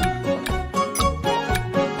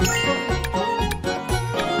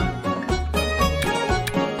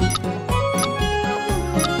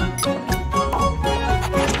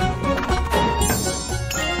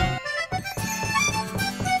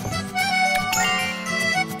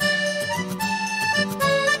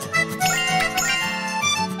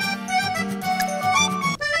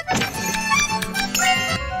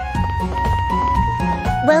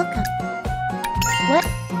 Welcome.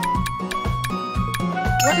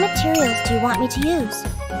 What materials do you want me to use?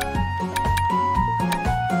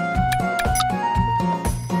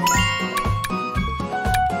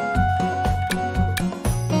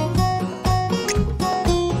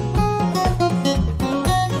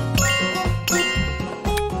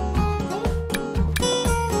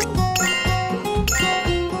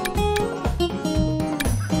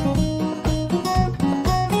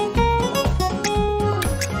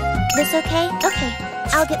 This okay? Okay,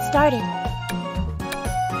 I'll get started.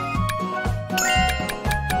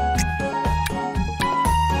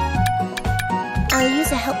 I'll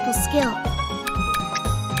use a helpful skill.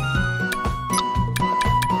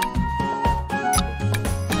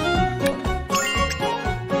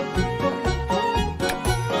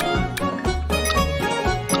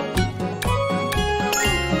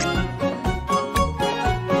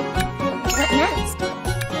 What next?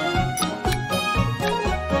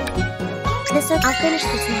 I'll finish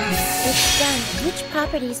this now. It's done. Which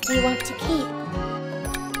properties do you want to keep?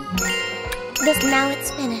 Now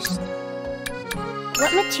it's finished.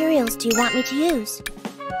 What materials do you want me to use?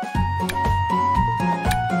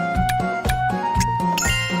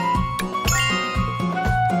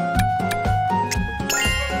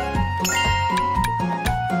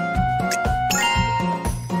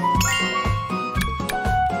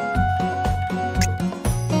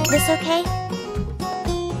 This okay?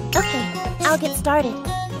 Okay, I'll get started.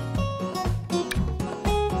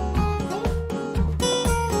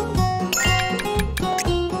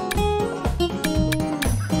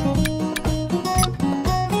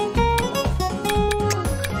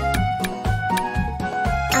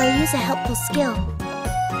 I'll use a helpful skill.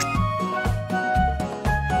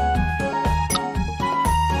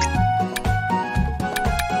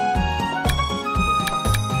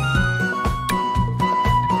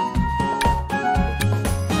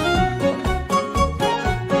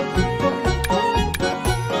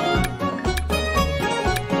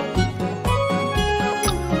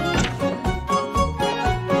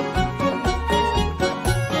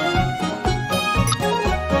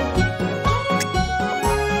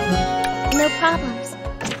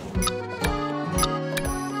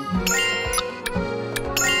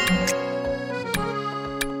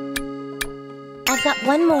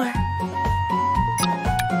 one more.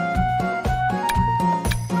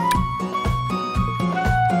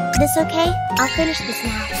 This okay? I'll finish this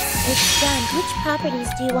now. It's done. Which properties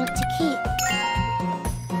do you want to keep?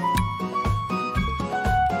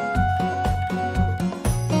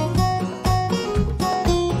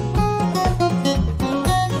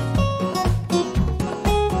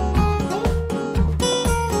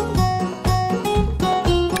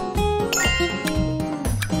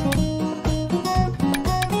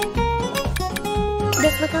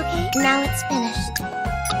 This look okay? Now it's finished.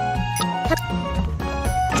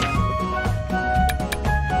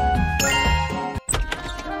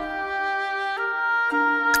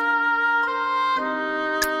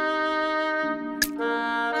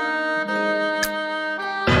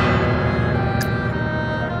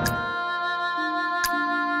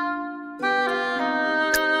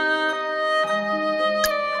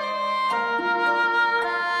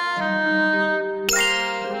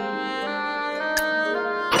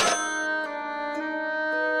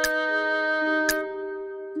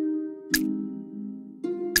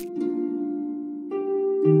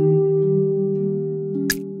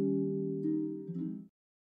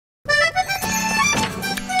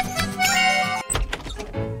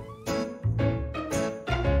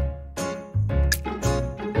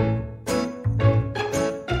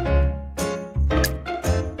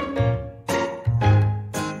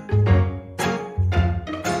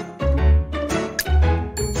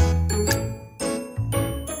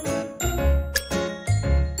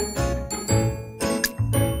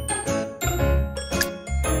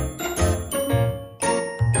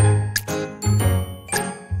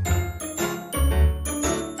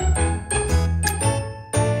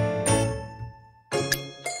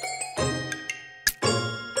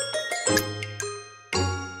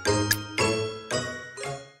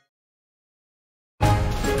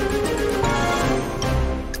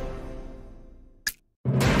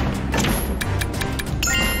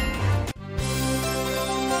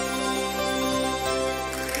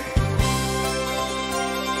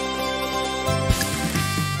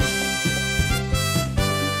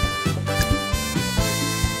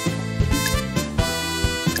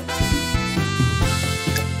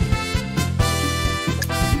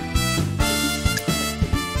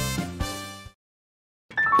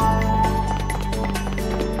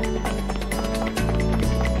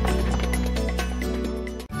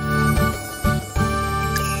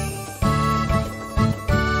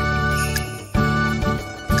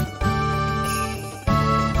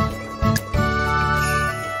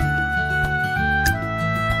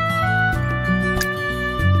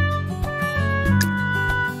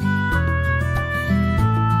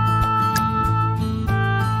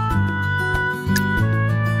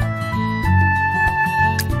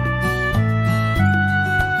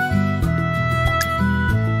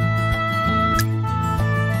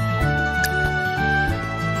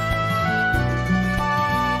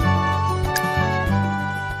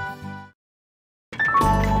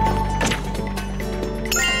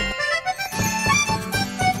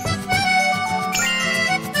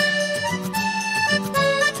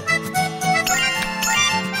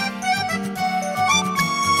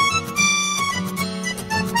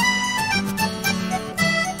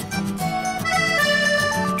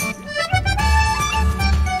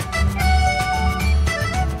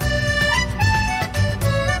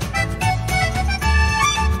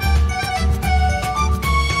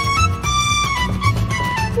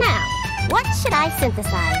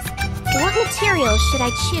 Synthesize. What materials should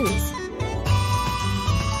I choose?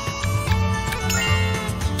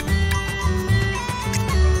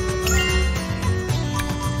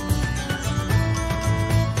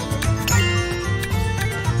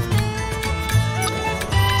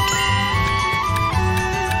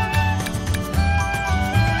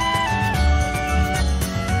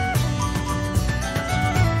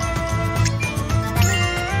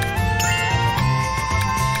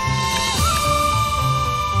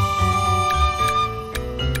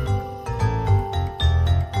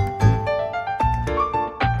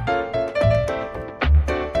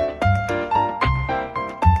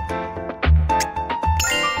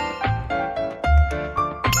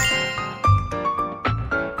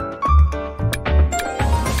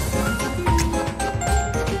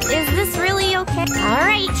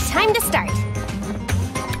 Alright, time to start.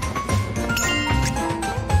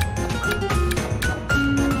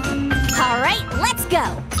 Alright, let's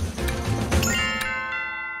go.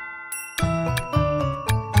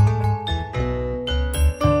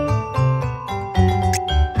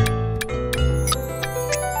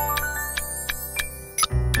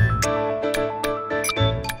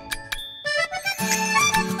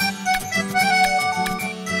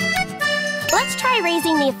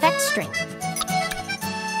 string.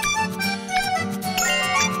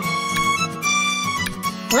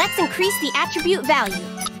 Let's increase the attribute value.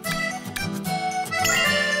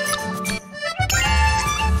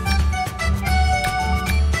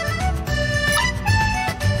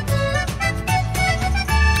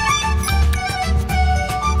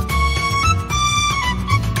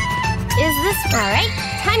 Is this alright?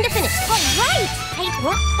 Time to finish. Alright!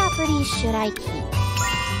 What properties should I keep?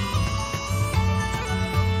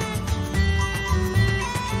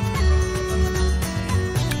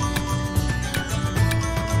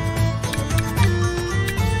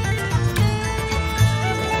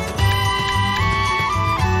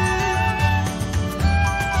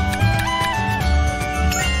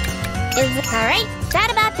 Is it alright? That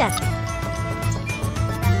about does it.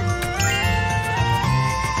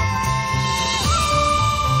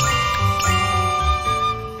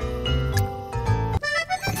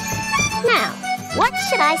 Now, what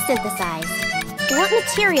should I synthesize? What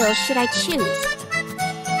materials should I choose?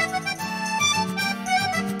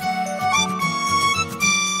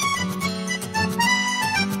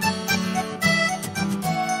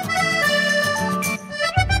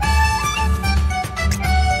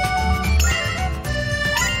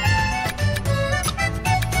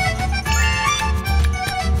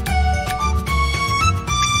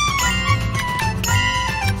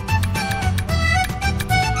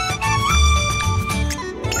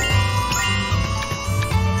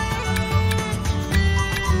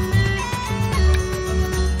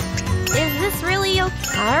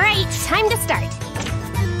 Alright, time to start.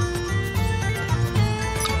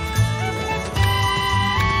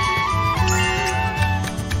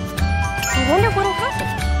 I wonder what'll happen.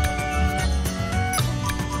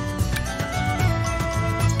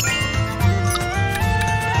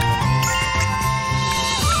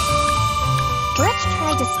 Let's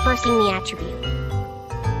try dispersing the attribute.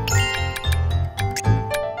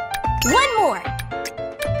 One more.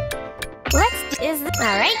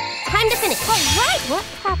 Alright, time to finish. Alright, what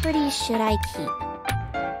properties should I keep?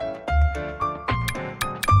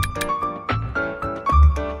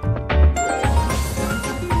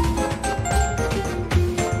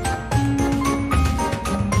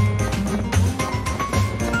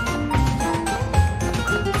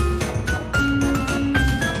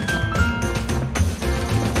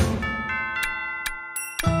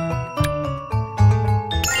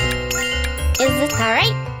 Is this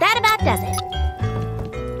alright? That about does it.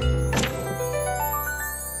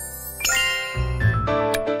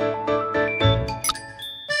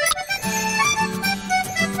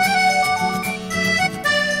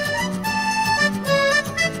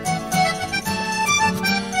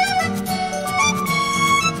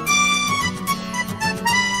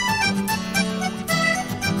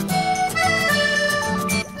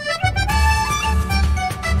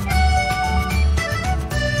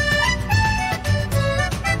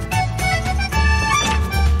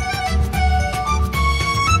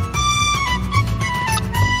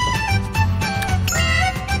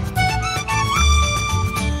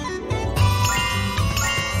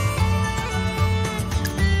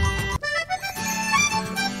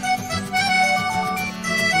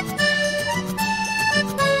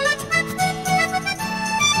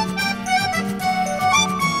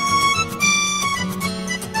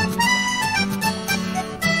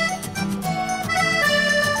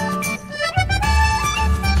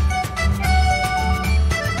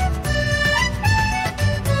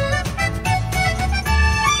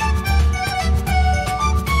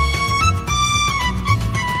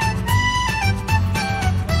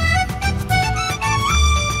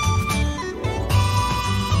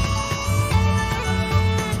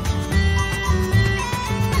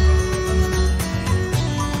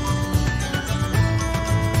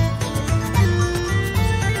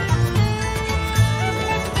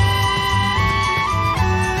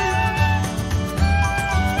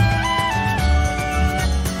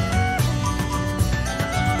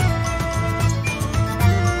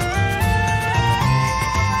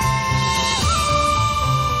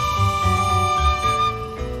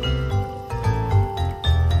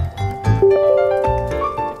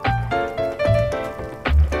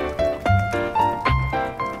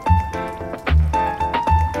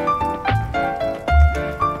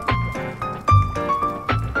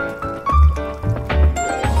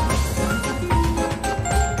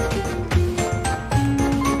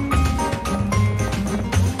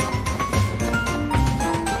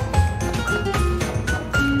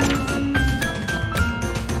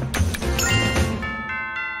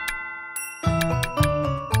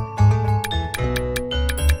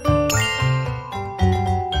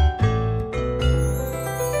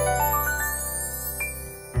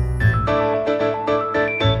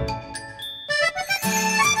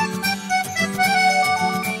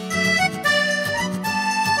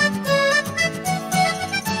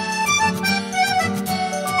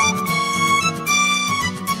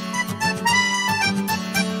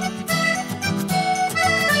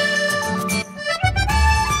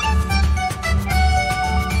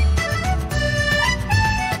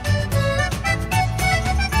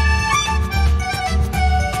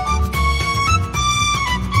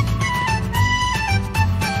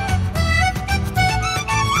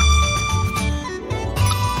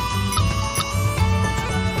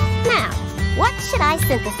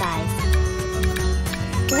 synthesize.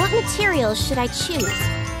 What materials should I choose?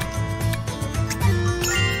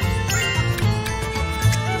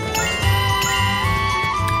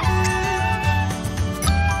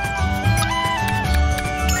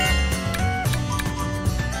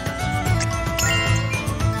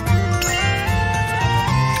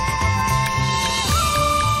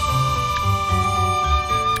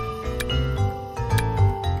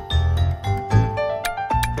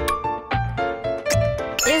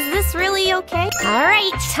 Is this really okay? All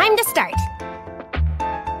right, time to start.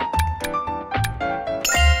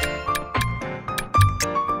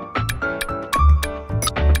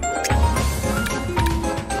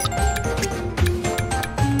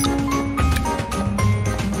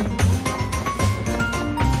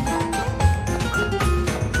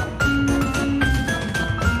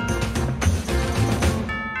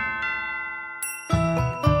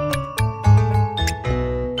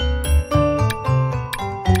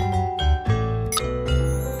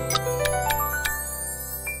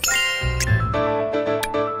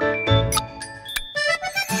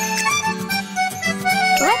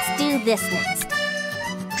 Let's do this next.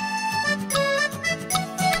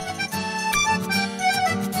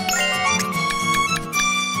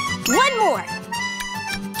 One more.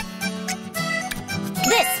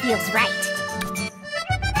 This feels right.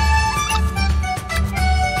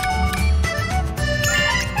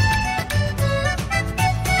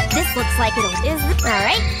 This looks like it'll... All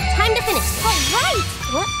right, time to finish. All right!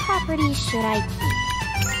 What properties should I keep?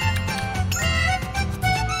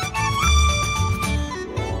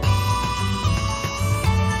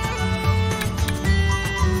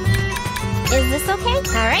 Is this okay?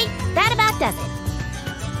 All right, that about does it.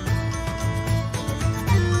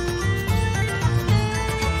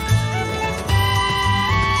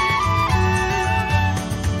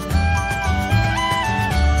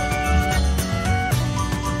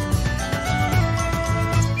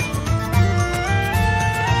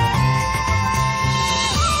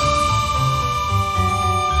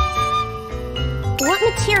 What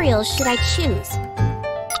materials should I choose?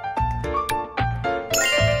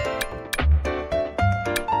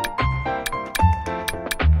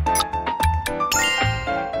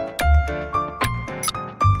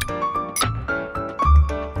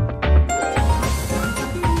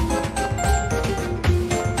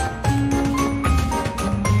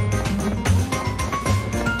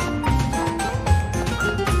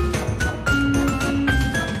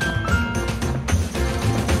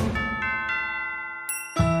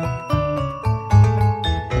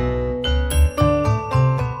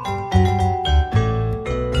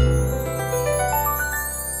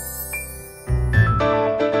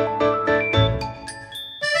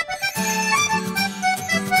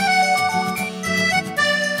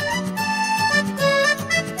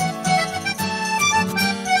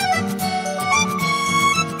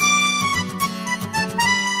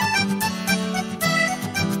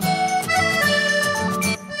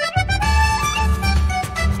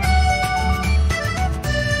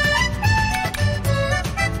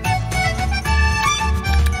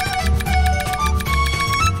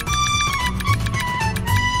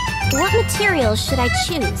 What materials should I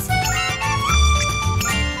choose?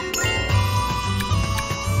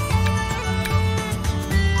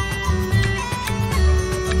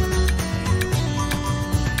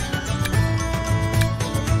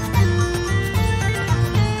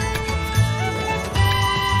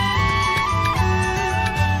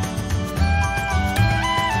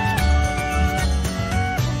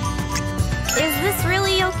 Is this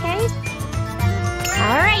really okay?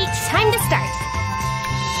 All right, time to start.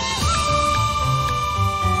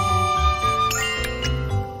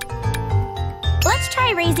 Let's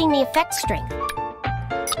try raising the effect strength.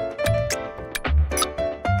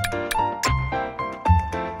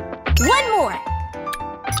 One more.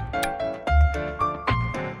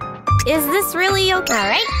 Is this really okay? All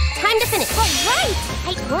right, time to finish. All right.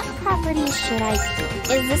 What properties should I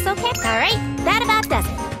keep? Is this okay? All right, that about does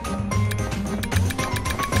it.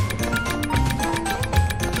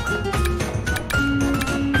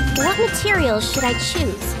 What materials should I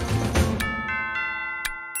choose?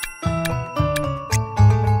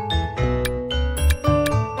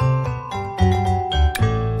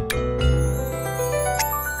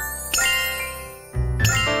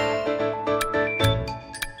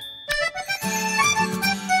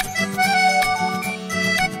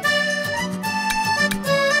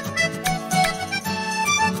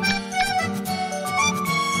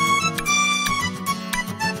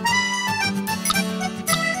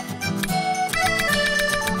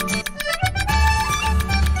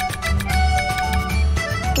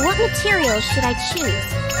 What materials should I choose?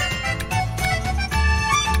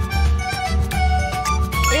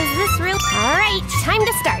 Alright, time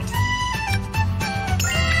to start.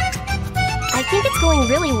 I think it's going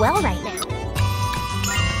really well right now.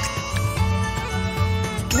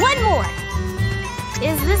 One more!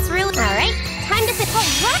 Is this really... Alright, time to fit... Oh,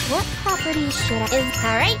 what properties should I...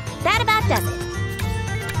 Alright, that about does it.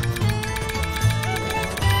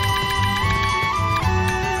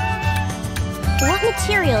 What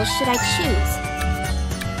materials should I choose?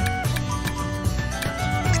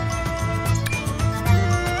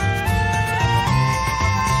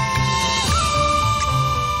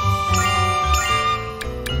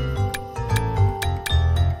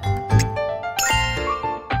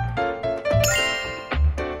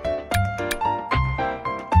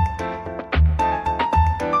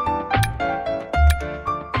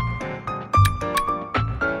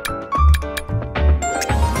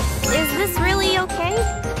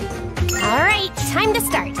 Time to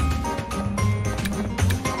start.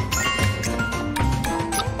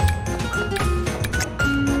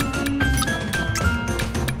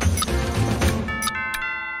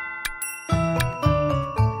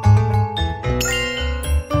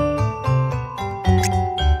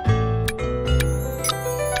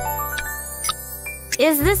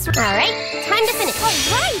 Is this... Alright, time to finish.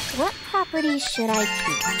 Alright! What properties should I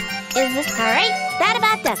keep? Is this... Alright, that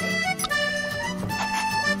about does it.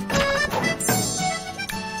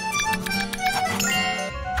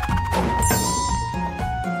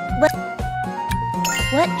 What?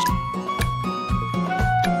 What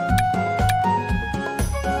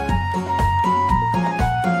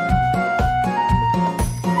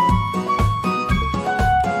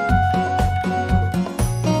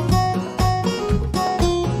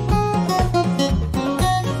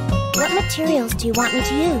materials do you want me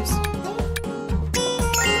to use?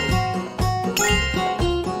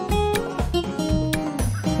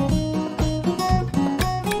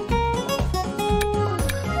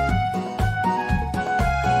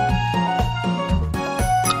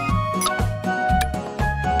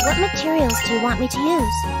 What materials do you want me to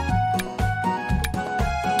use?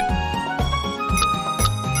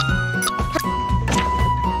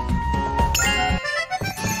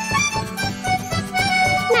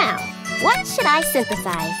 Now, what should I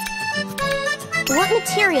synthesize? What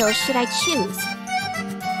materials should I choose?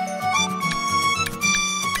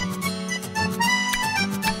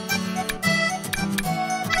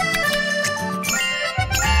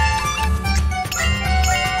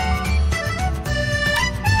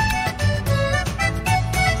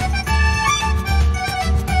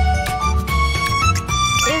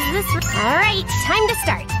 Alright, time to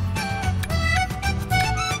start.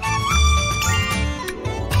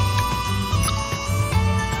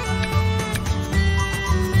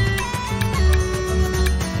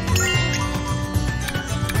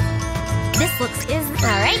 This looks is...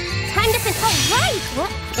 Alright, time to finish. Alright!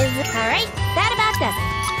 What is it? Alright, that about does it.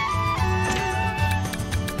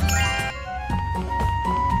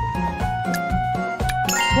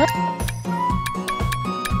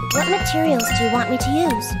 What materials do you want me to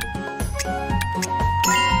use?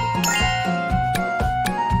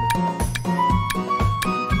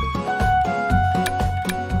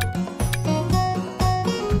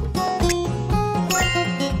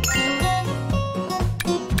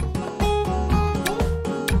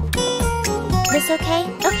 This okay?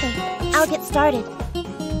 Okay, I'll get started.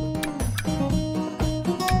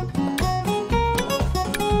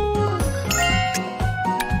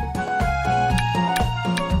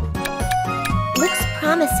 Looks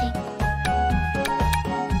promising.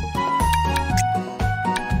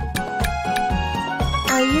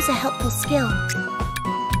 I'll use a helpful skill.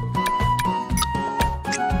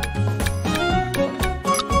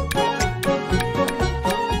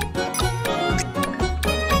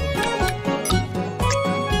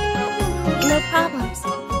 No problems.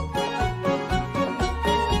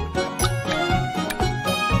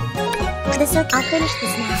 I'll finish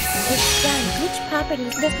this now. It's done. Which property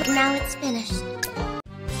is this? Now it's finished.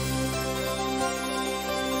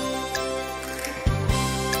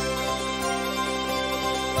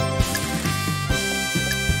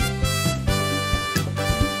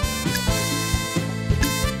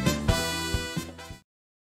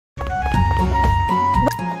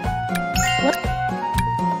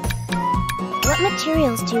 What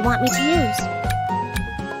materials do you want me to use?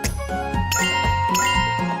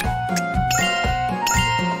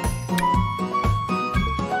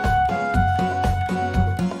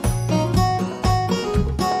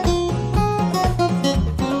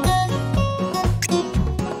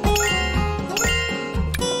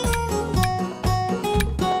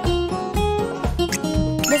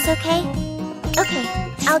 This okay? Okay,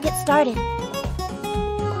 I'll get started.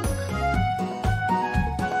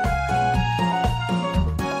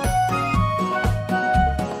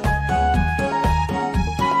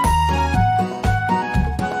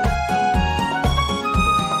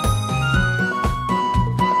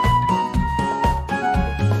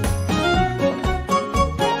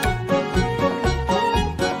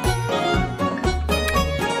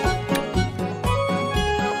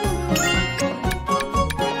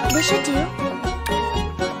 should do.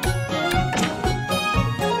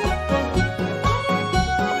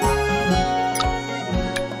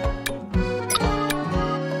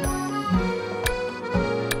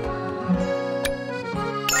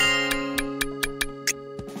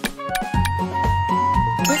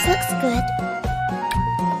 This looks good.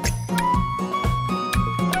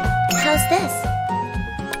 How's this?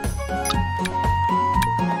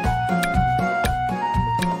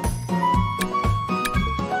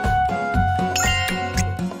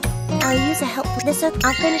 I'll use a help with this. I'll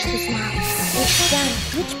finish this now. It's done.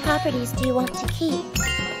 Which properties do you want to keep?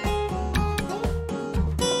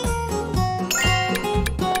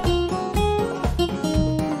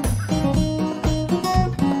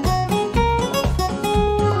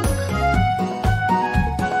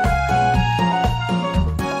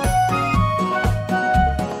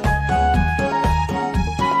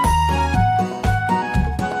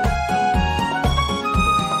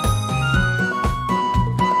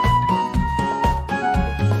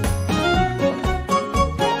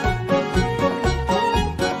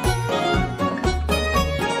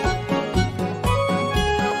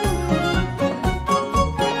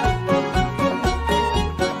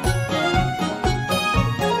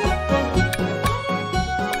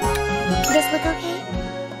 Does this look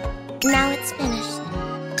okay? Now it's finished.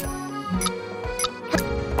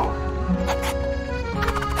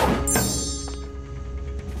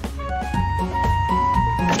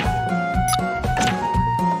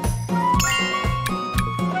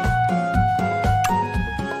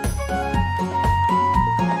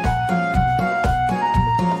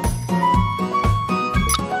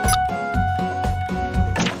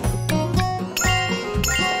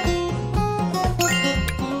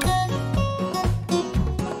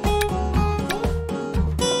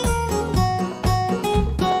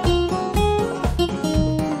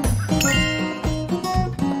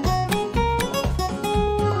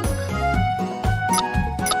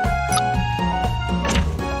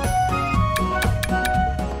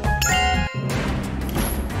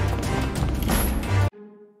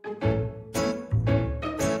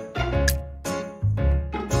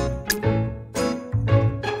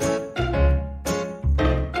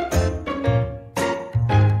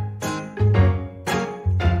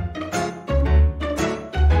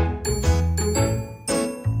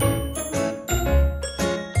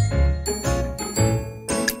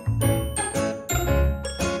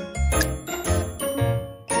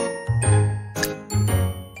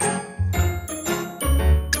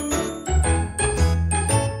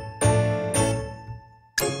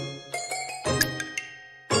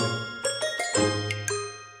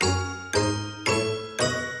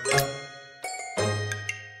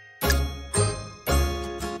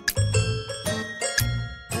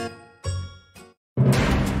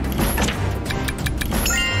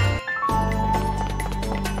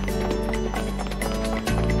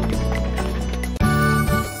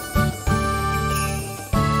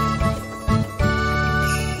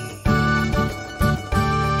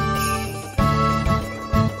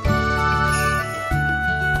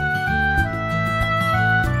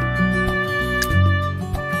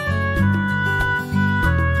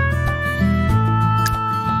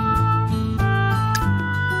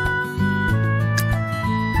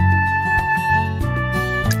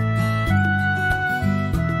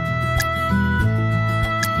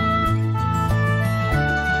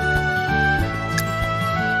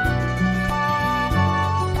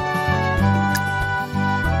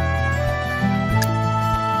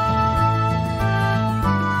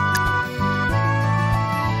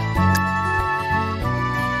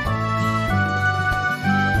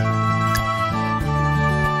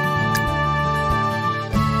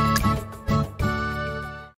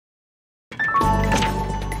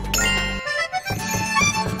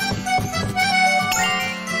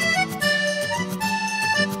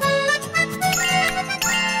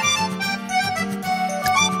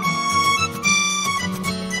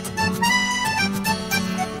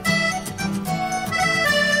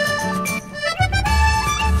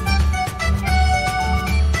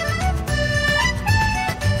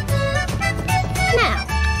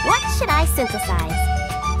 Synthesize.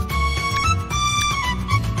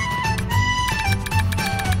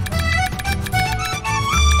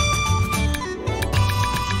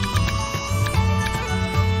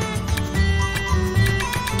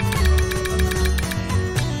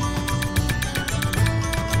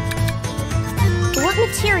 What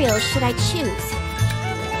materials should I choose?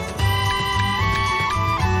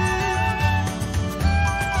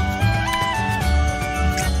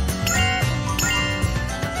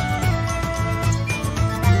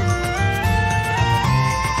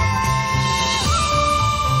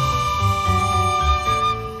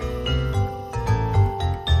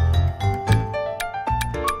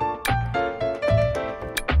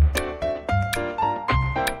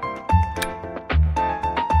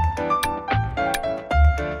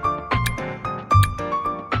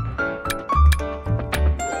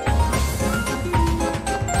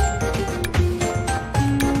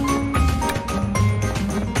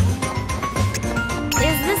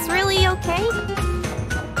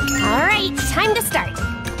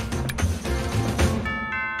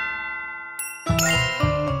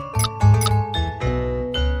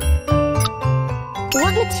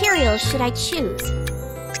 materials should I choose?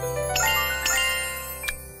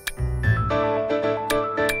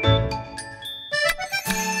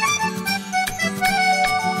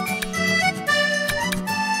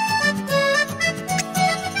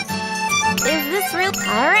 Is this real?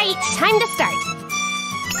 Alright, time to start.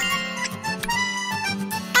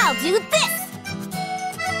 I'll do this!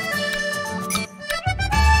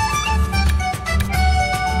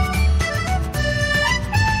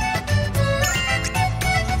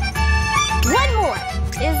 One more!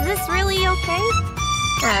 Is this really okay?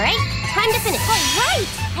 Alright, time to finish. Alright!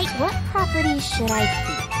 What properties should I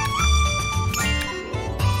keep?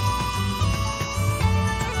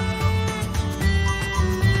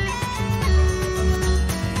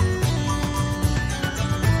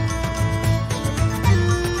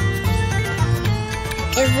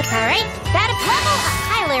 Is it alright? That level up!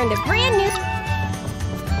 I learned a brand new...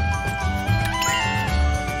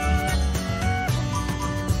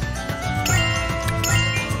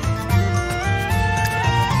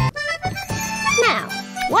 Now,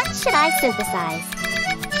 what should I synthesize?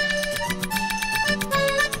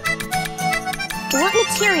 What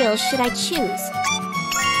materials should I choose?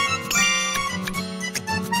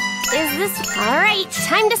 Is this... Alright,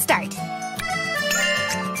 time to start.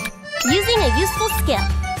 Using a useful skill.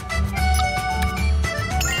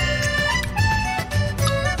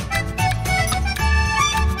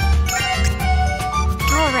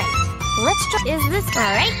 Alright, let's try. Is this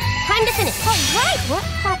alright? Time to finish. Alright, what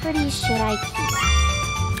properties should I keep?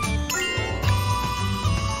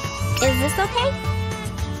 Is this okay?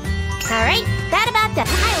 Alright, that about does.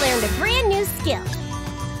 I learned a brand new skill.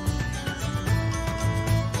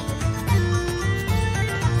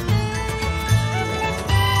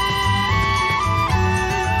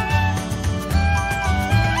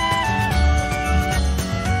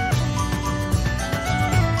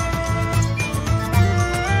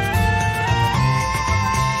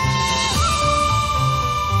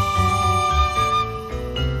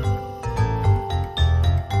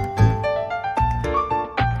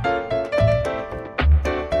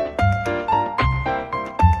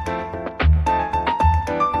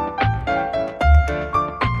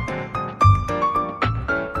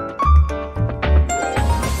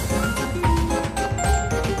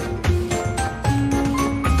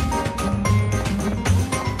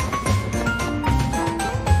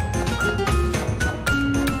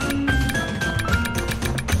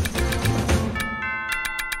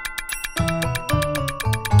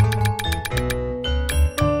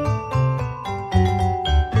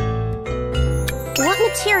 What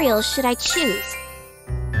materials should I choose?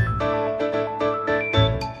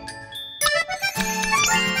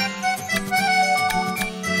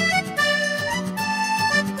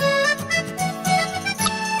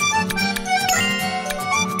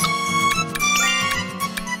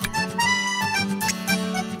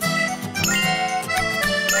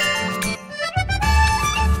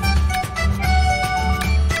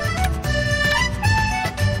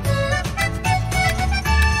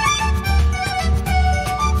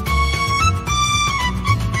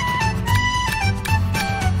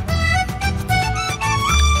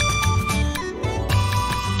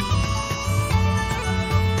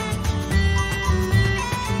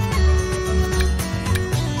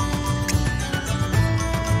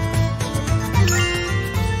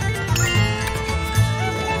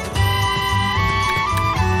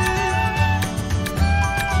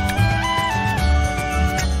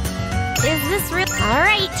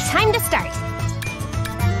 Alright, time to start.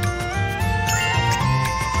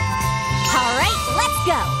 Alright, let's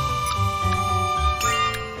go.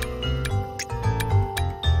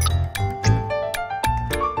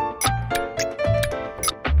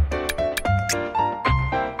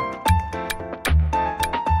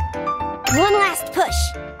 One last push.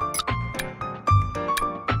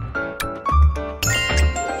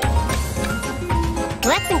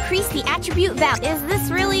 Let's increase the attribute value. Is this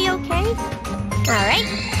really okay? Alright,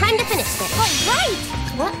 time to finish this. Alright!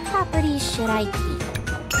 What properties should I keep?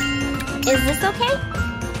 Is this okay?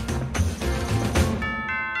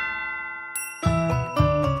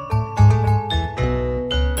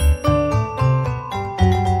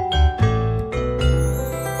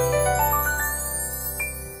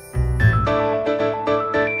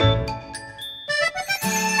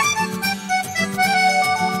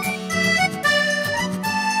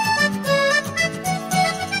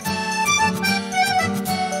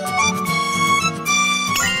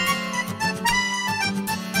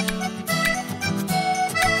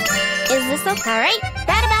 Is this okay? Alright,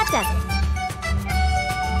 that about does it.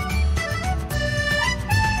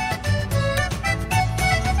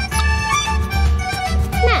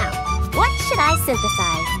 Now, what should I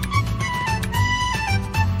synthesize?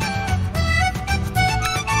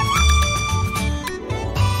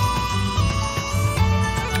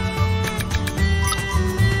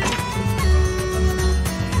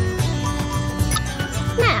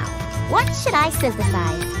 should I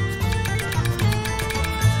synthesize?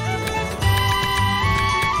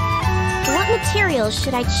 What materials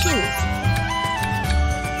should I choose?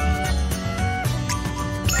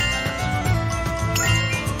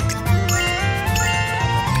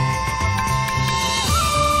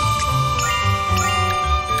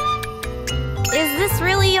 Is this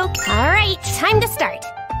really okay? Alright, time to start.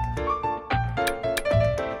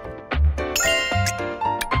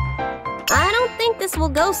 I don't think this will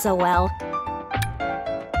go so well.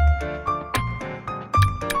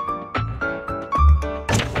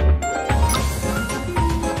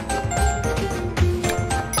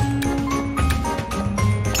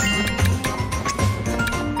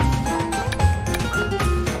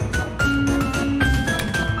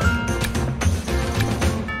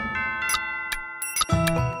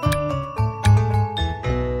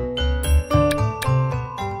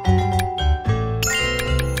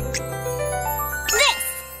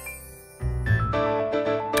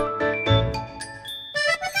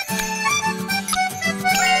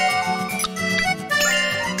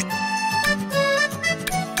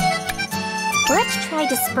 Let's try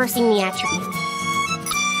dispersing the attributes.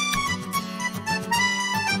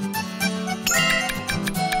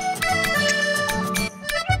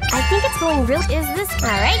 I think it's going real. Is this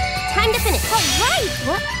alright? Time to finish. Alright!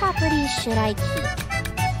 What properties should I keep?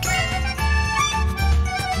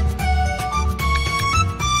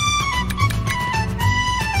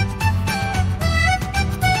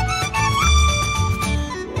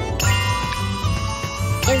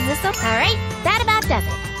 Is this okay? Alright, that about does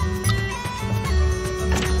it.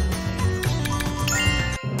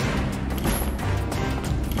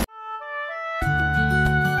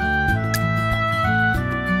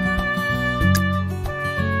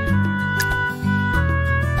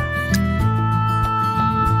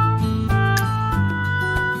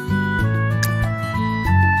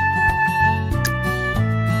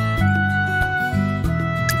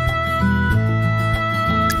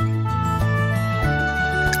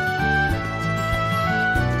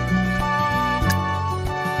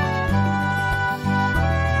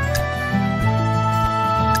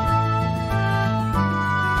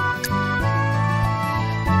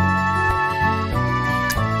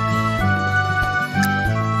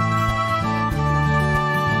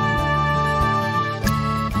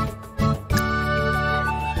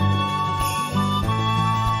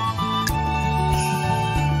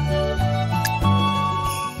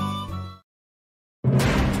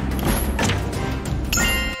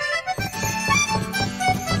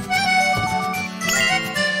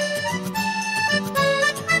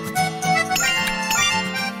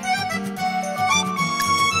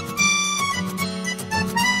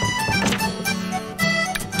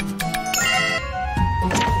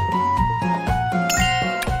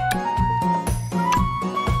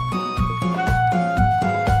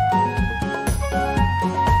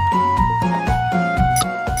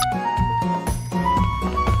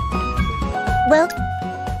 Well,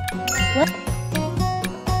 what?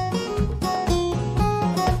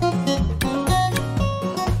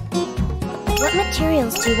 What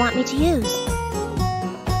materials do you want me to use?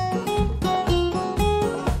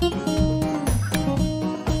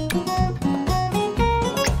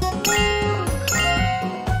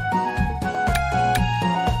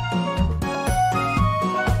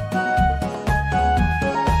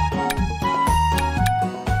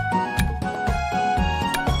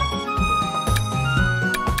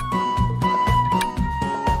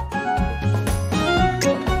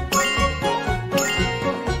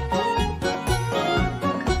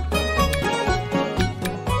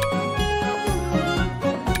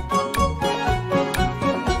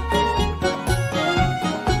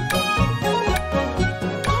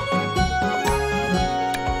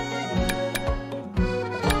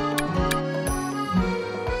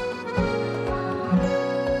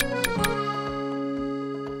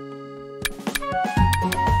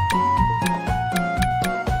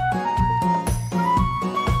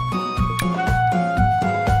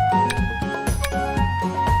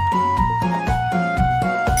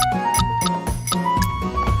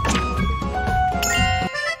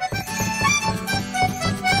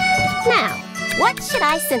 What should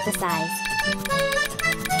I synthesize?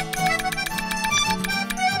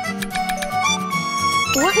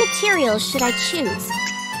 What materials should I choose?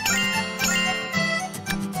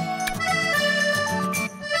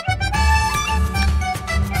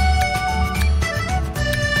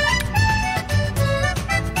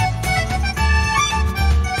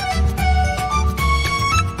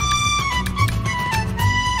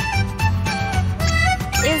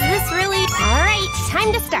 Is this really? All right,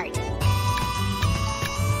 time to start.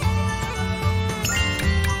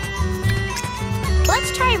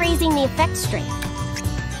 effect strength.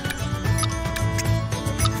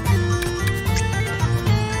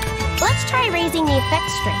 Let's try raising the effect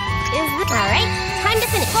strength. Alright, time to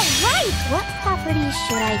finish. Alright! What properties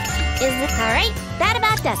should I keep? Alright, that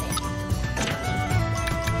about does it.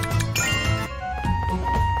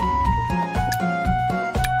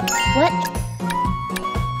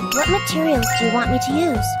 What materials do you want me to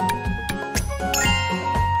use?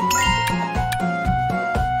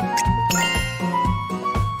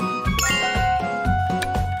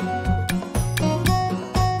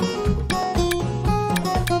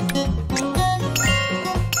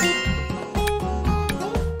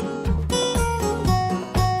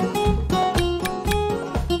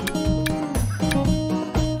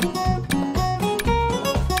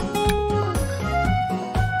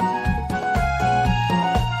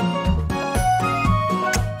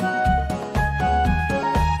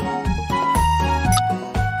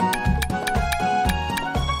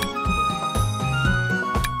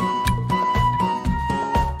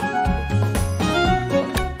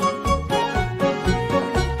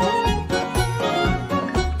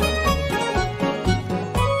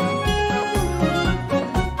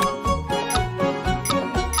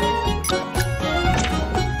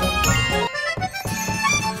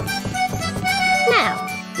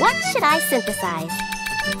 I synthesize?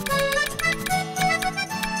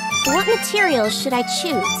 What materials should I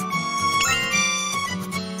choose?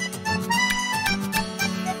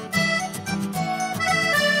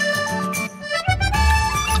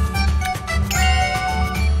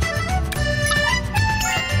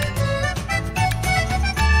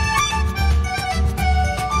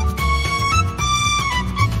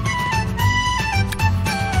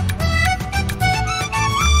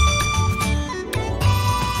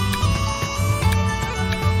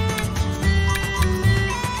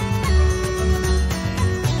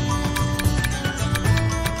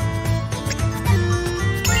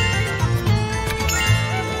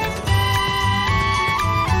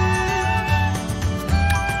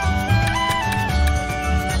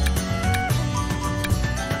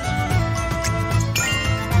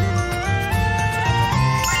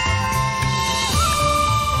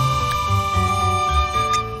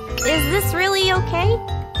 Is this really okay?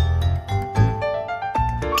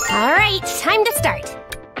 All right, time to start.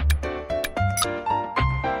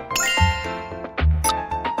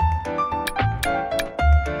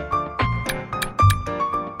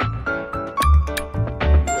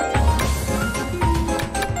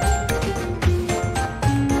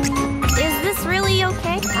 Is this really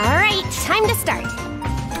okay? All right, time to start.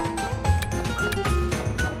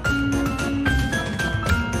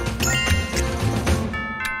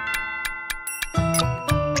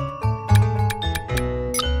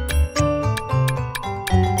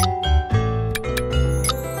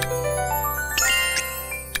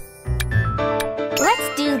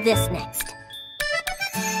 This next.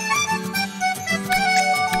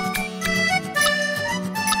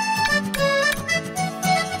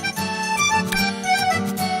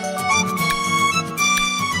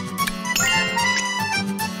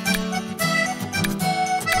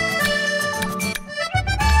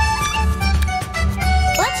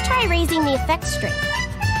 Let's try raising the effect strength.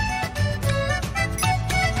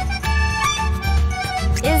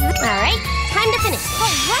 Alright, time to finish.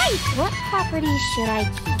 Alright! What properties should I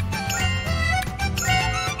keep?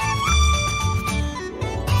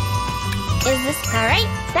 Is this alright?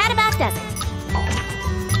 That about does it.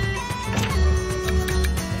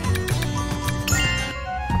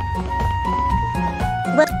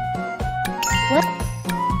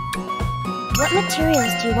 What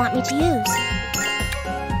materials do you want me to use?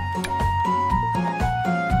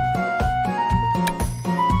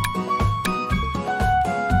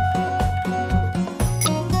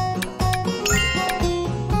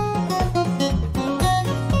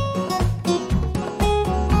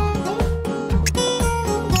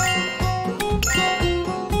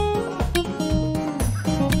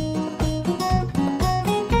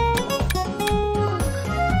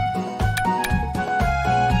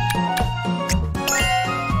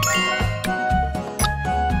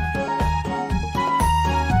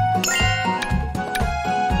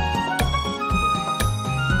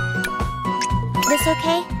 This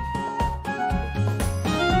okay?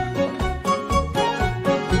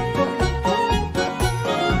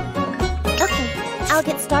 Okay, I'll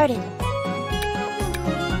get started.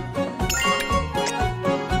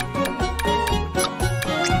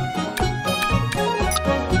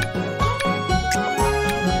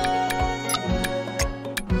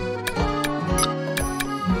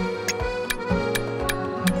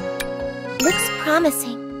 Looks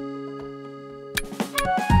promising.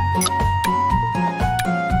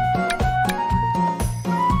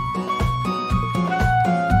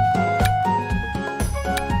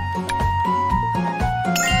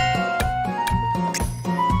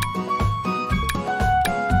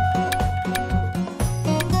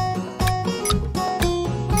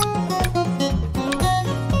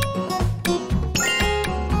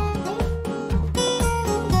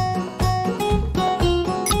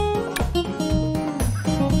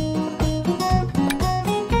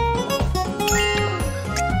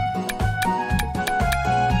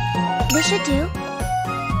 This should do.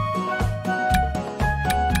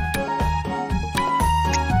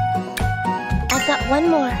 I've got one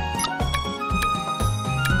more.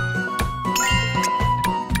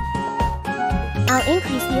 I'll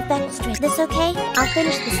increase the effect strength. This okay? I'll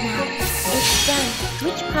finish this now. It's done.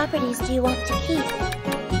 Which properties do you want to keep?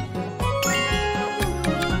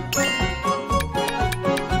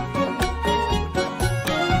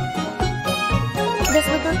 This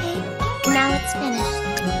look okay? Now it's finished.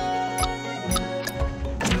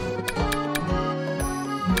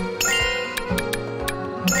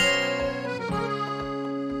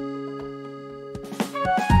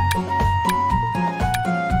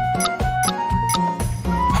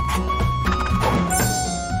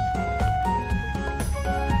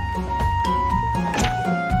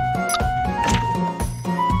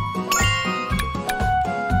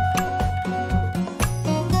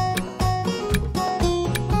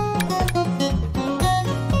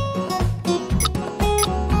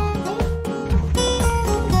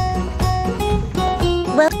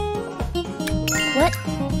 What?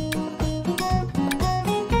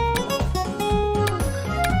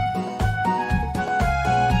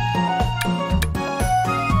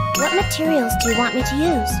 What materials do you want me to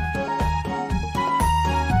use?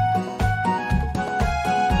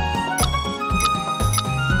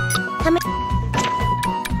 Come in.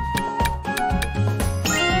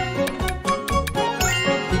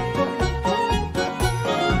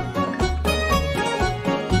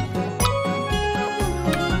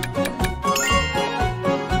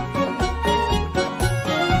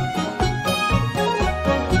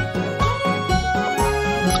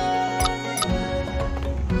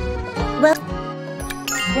 Well,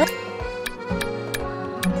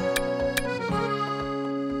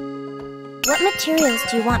 what materials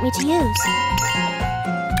do you want me to use?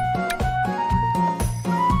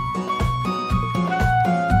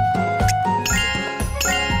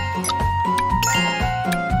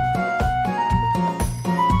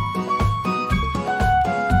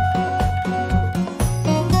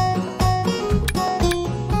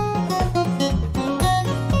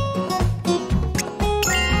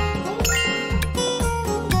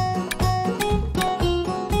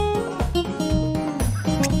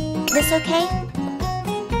 This okay?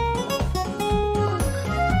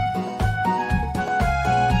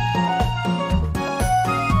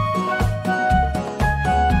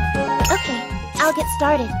 Okay, I'll get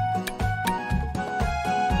started.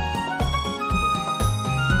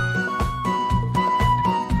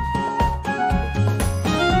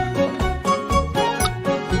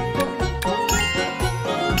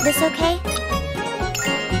 This okay?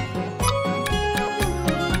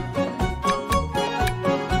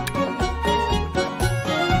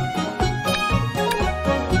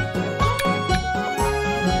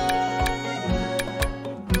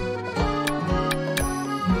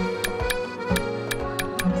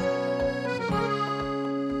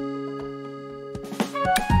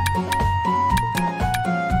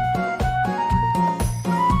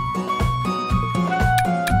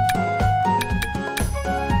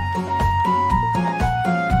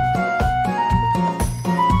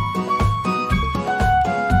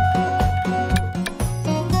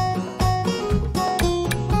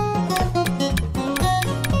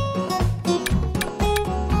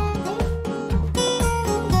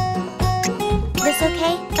 This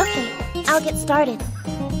okay? Okay, I'll get started.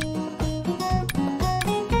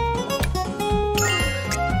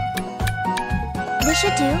 This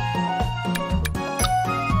should do.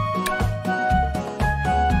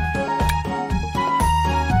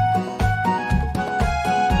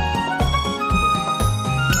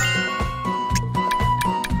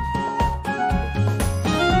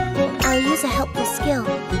 I'll use a helpful skill.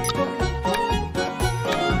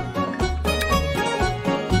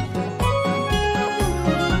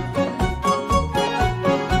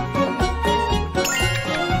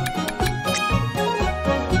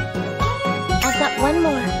 One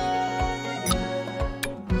more.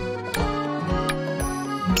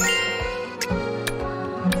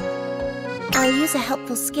 I'll use a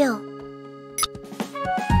helpful skill.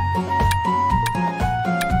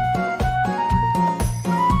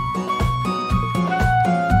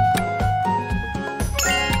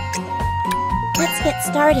 Let's get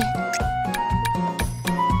started.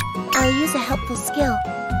 I'll use a helpful skill.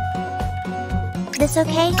 This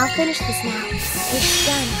okay? I'll finish this now. It's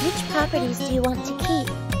done. Which properties do you want to keep?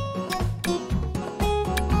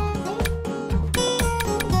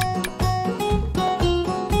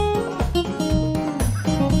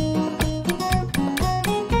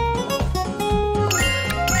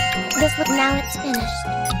 This look, now it's finished.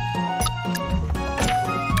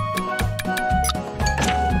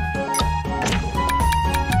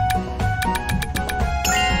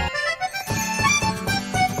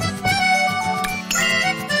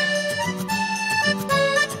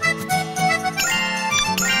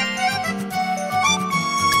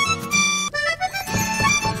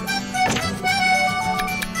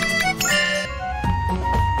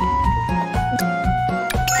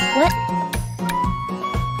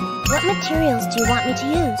 materials do you want me to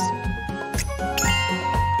use?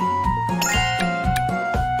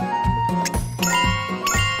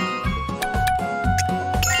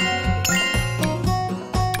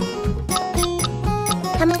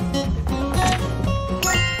 Come on.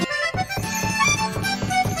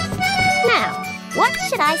 Now, what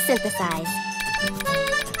should I synthesize?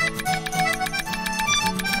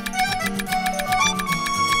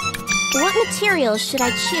 What materials should I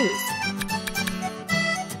choose?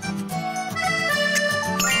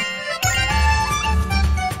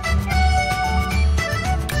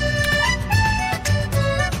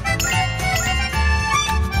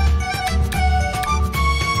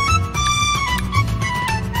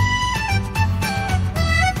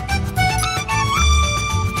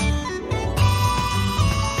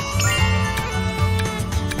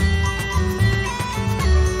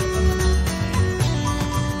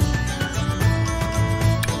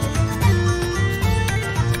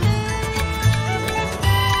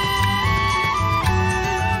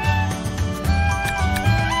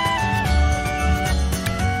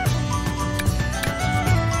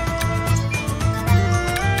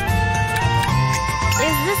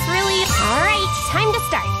 Time to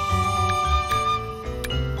start.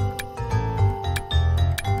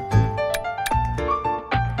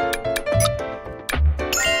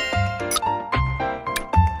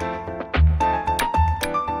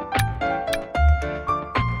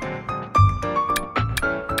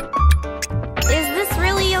 Is this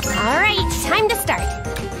really okay? All right, time to start.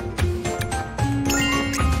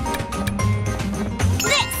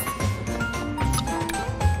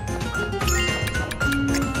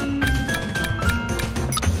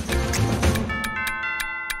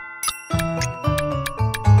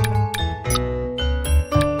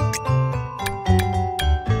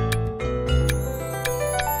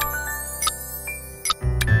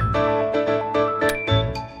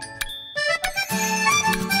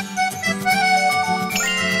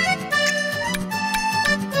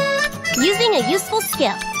 Using a useful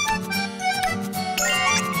skill.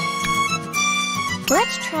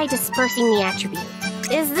 Let's try dispersing the attribute.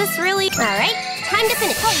 Is this really... Alright, time to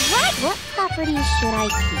finish. Alright, what properties should I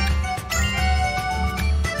keep?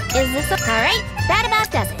 Is this... Alright, that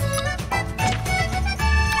about does it.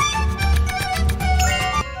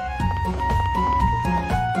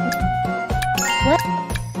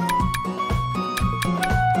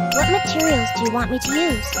 What materials do you want me to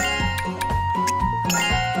use?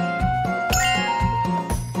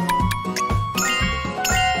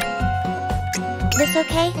 This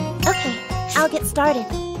okay? Okay, I'll get started.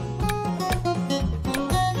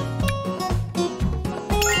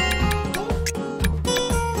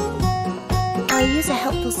 I'll use a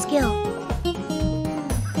helpful skill.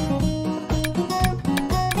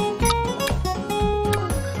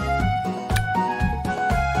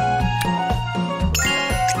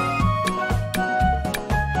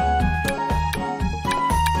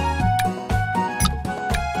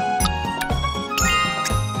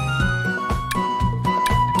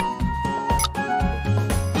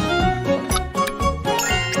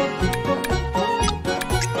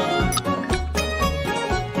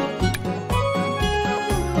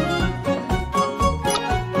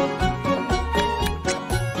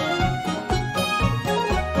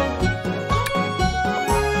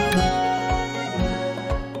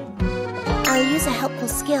 I'll use a helpful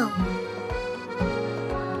skill.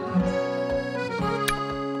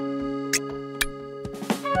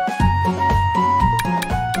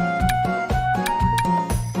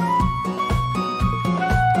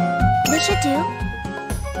 This should do.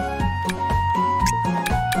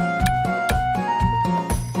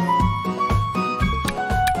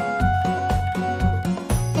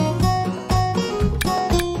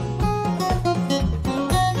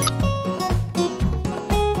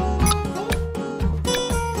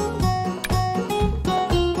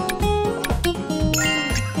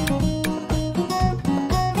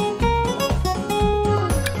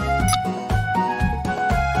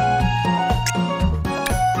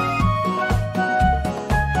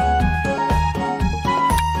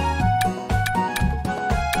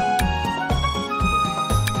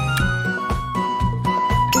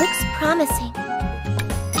 Looks promising.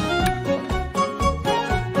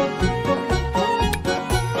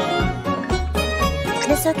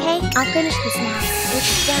 This okay? I'll finish this now.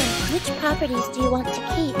 It's done. Which properties do you want to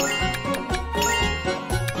keep?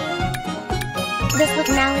 This look,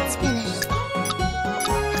 now it's finished.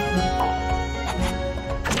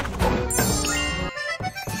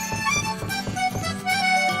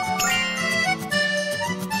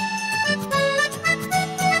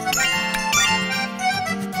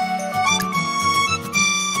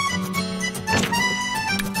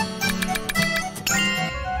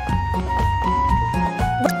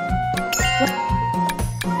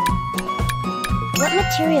 What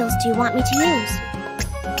materials do you want me to use?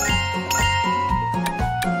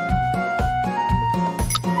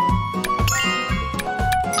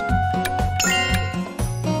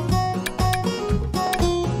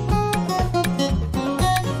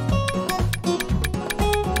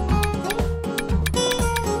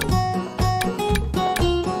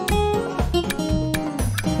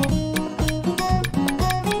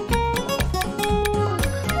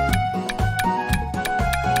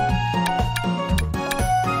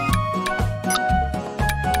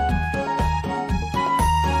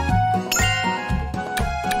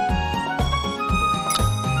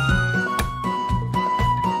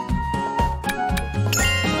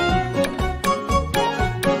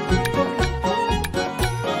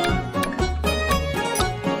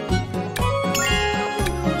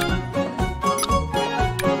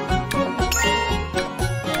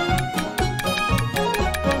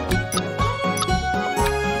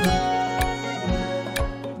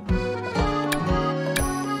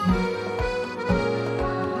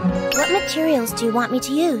 What materials do you want me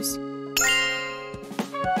to use?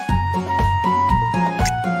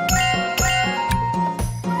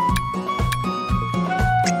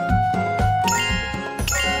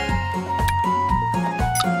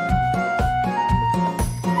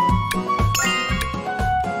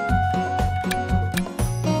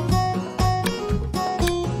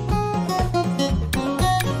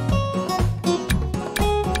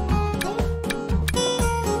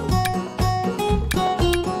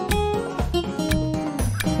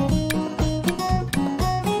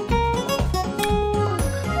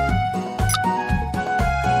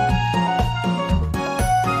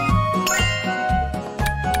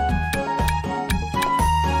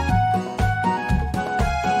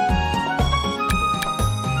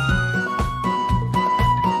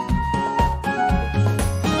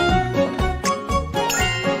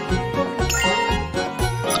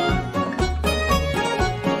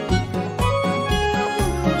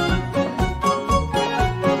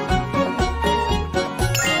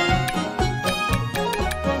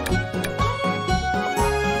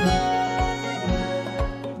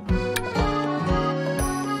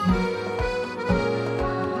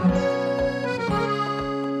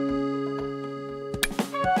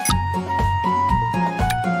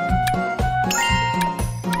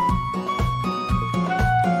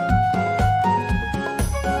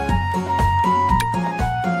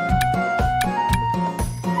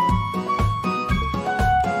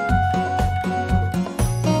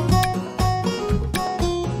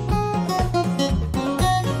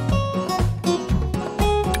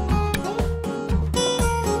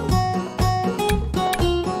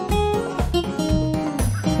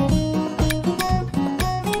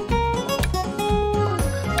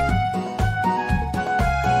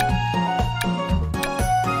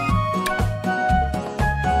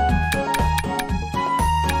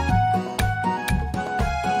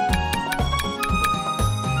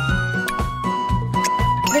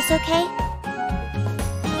 This okay?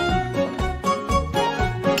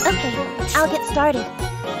 Okay, I'll get started.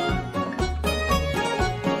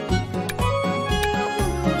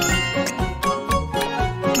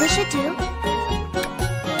 This should do.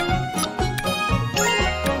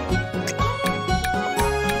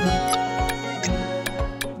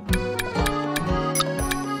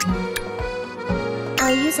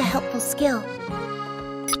 I'll use a helpful skill.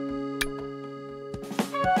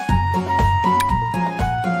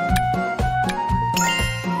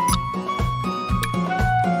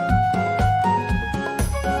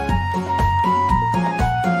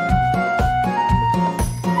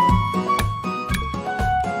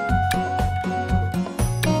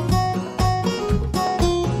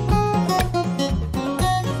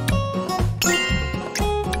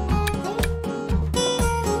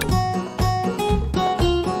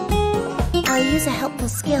 I'll use a helpful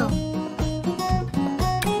skill.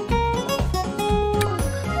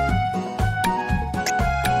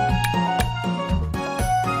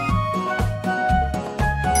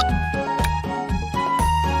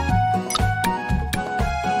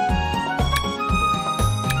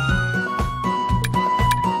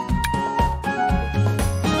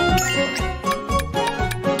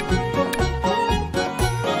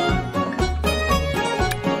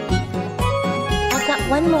 I've got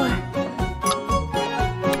one more.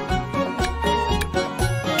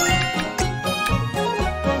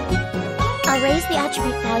 I'll raise the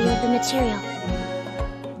attribute value of the material.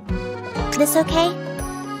 This okay?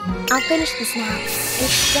 I'll finish this now.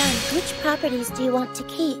 It's done. Which properties do you want to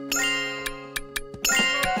keep?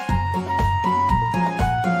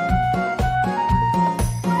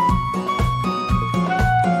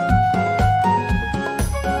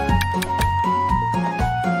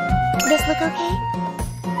 look okay?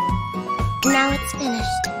 Now it's finished.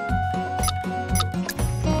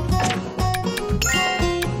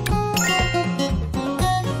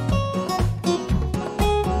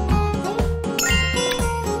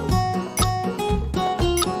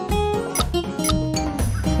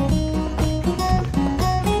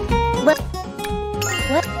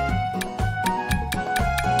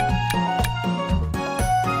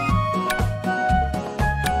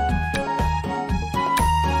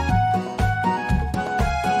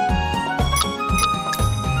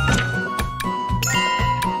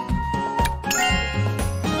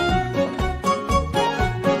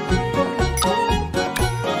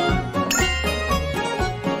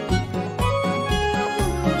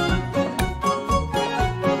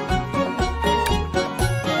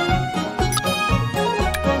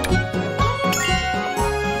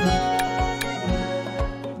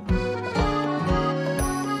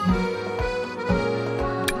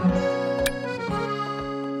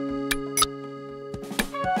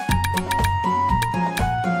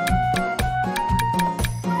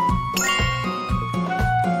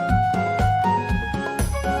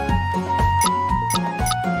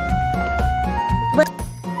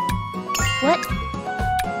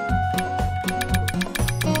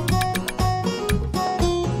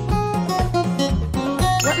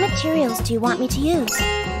 What materials do you want me to use?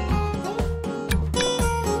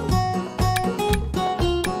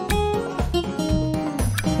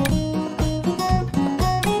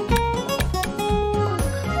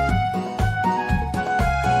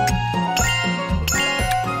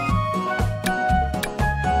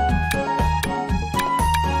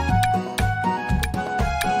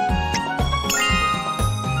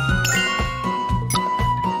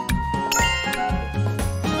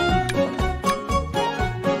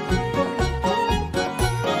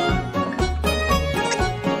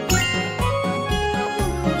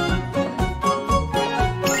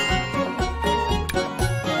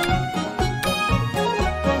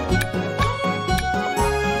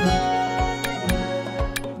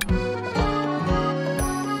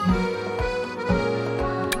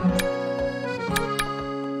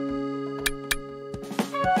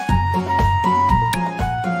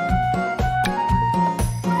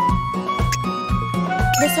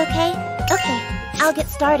 This okay? Okay, I'll get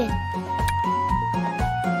started.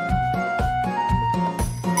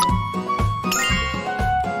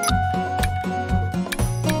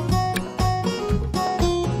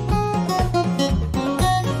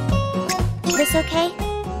 This okay?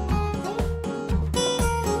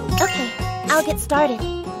 Okay, I'll get started.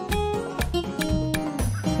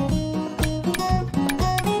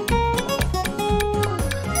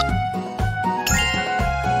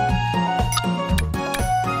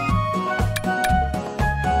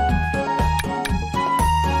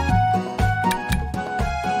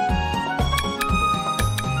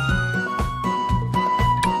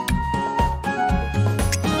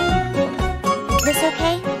 This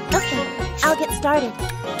okay? Okay, I'll get started.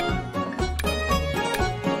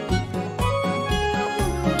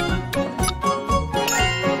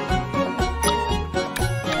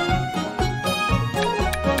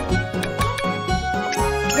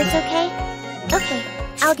 This okay? Okay,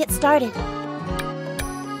 I'll get started.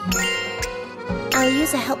 I'll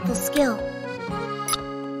use a helpful skill.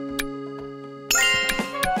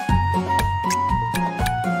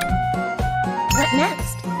 What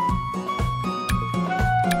next?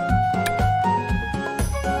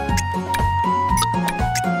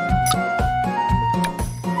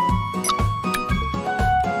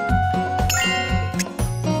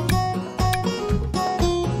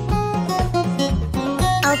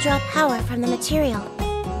 I'll draw power from the material.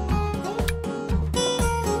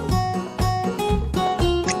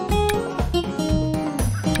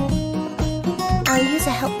 I'll use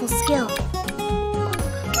a helpful skill.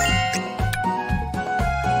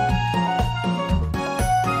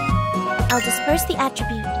 I'll disperse the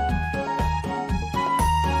attribute.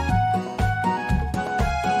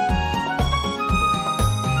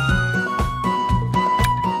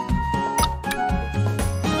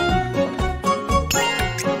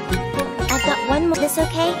 I've got one more. This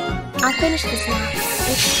okay? I'll finish this now.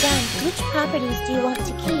 It's done. Which properties do you want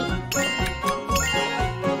to keep?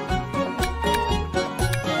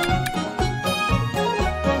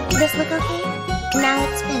 This look okay? Now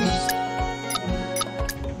it's finished.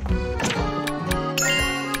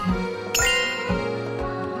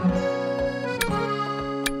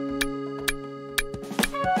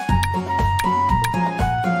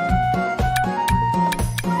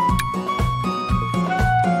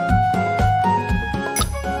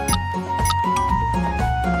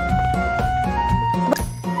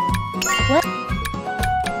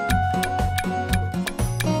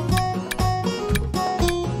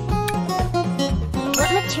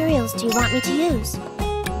 materials do you want me to use?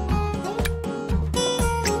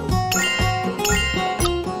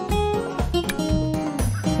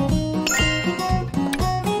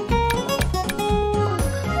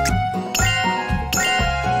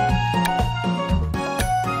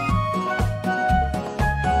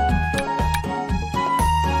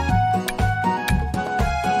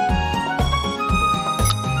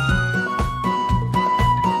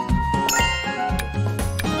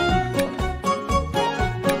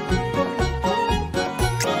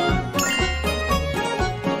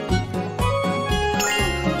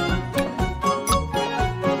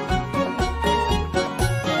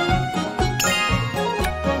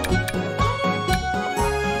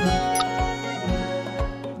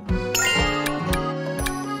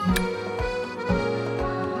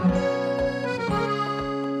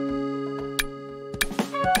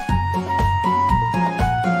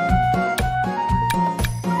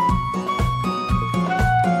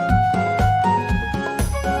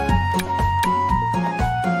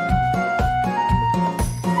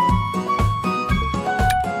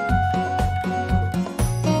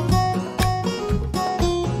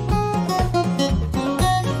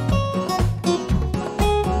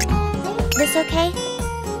 This okay?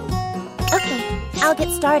 Okay, I'll get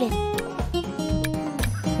started.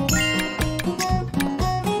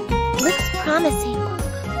 Looks promising.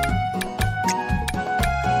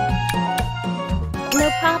 No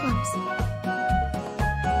problems.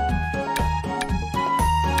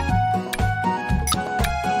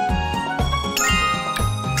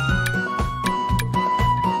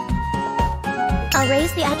 I'll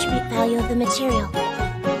raise the attribute value of the material.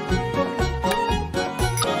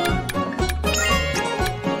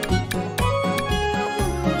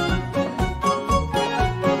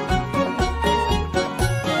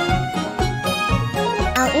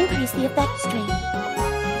 I'll increase the effect strength.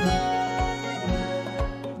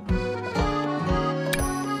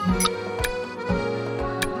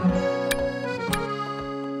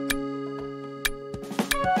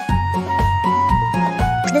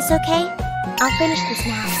 This okay? I'll finish this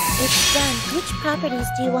now. It's done. Which properties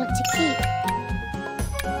do you want to keep?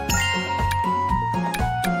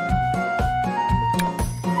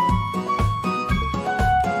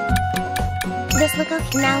 This look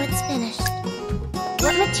okay? Now it's finished.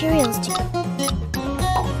 What materials do you...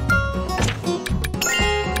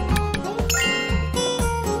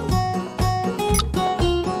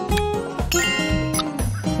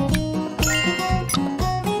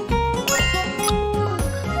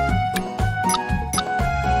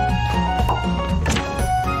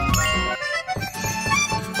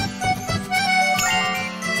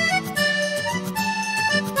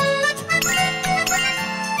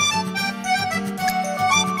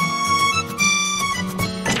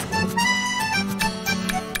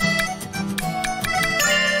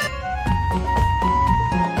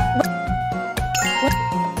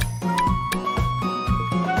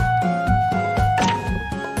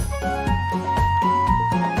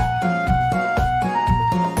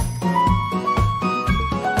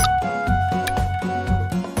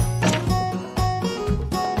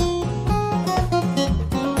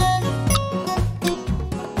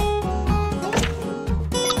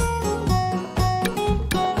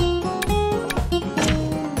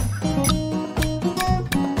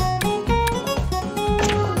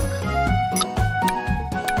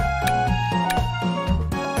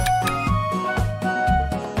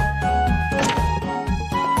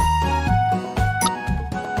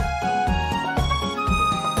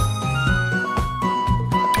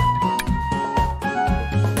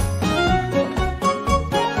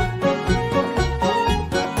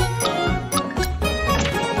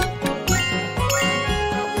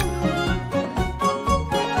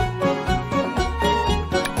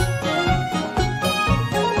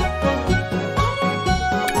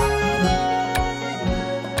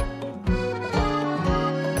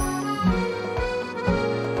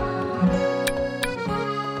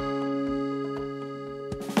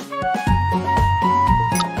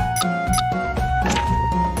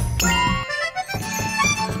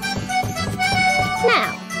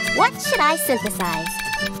 I synthesize?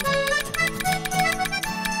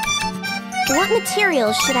 What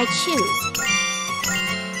materials should I choose?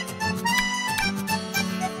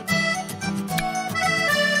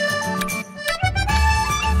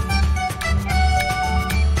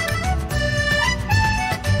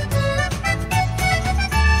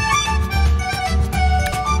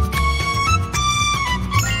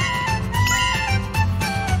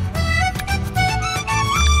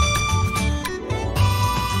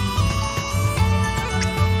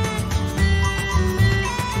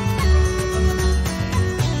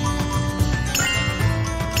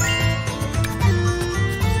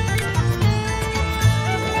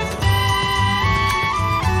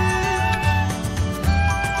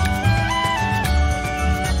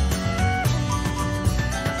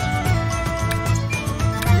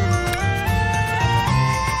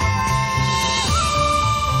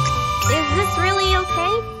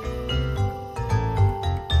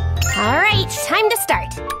 It's time to start.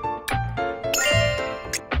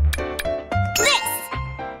 This!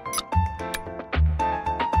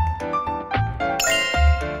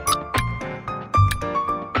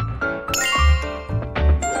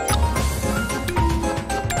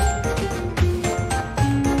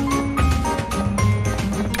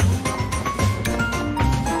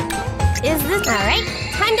 Is this alright?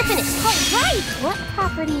 Time to finish. Alright! What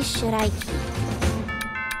properties should I keep?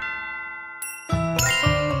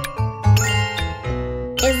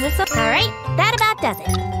 Is this alright? That about does it.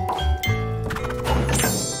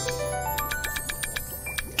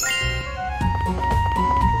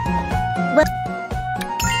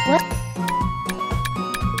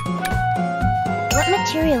 What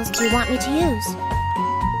materials do you want me to use?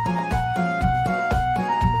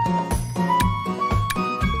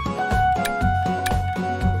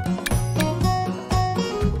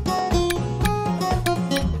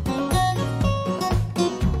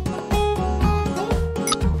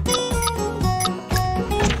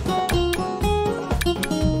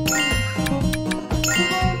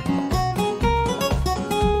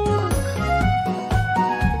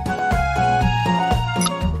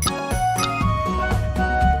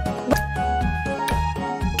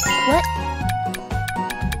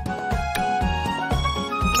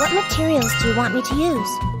 What materials do you want me to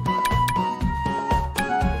use?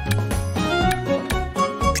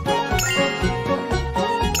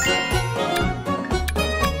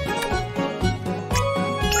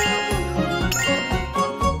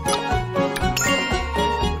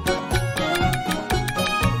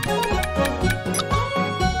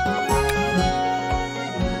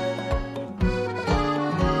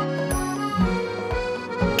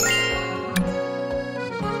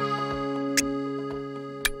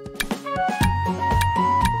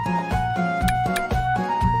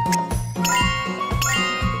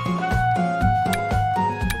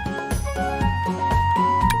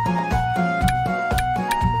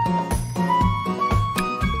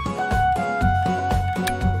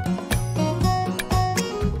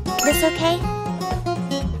 This okay?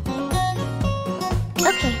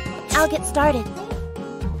 Okay, I'll get started.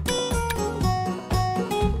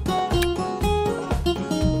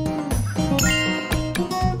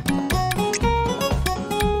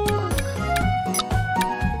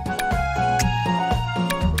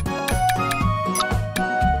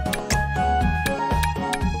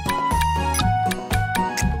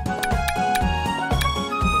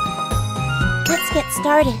 Let's get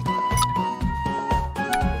started.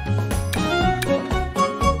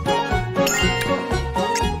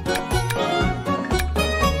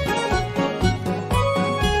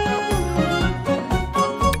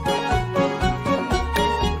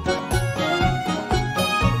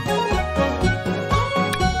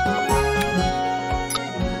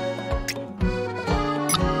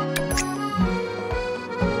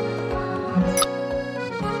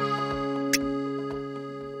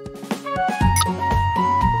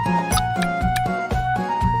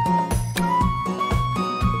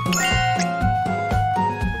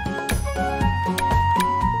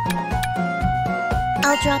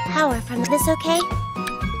 I'll draw power from this, okay?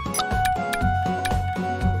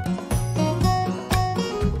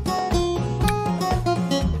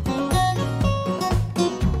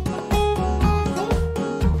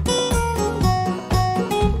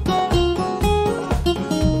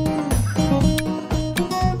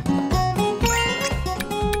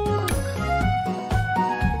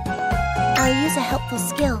 I'll use a helpful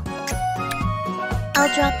skill.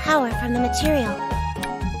 I'll draw power from the material.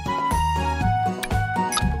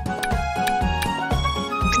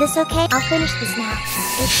 This okay? I'll finish this now.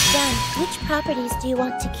 It's done. Which properties do you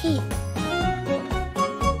want to keep?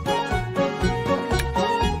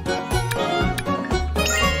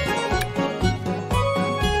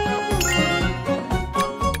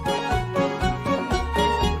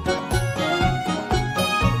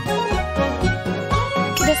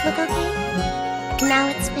 This look okay? Now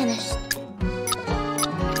it's finished.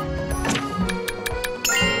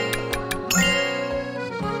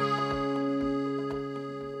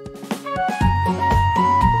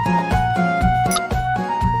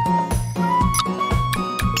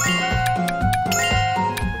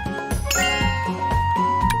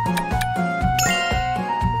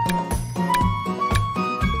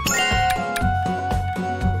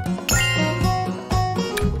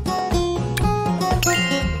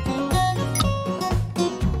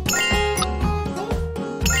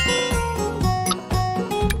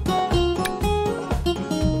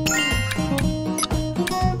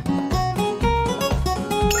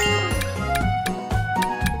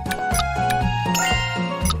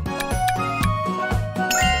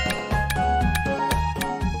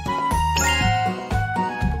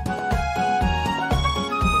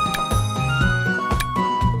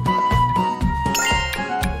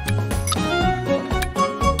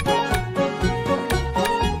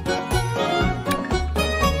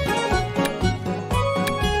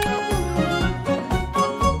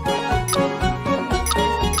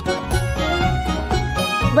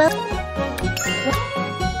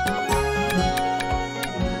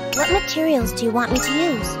 materials do you want me to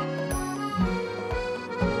use?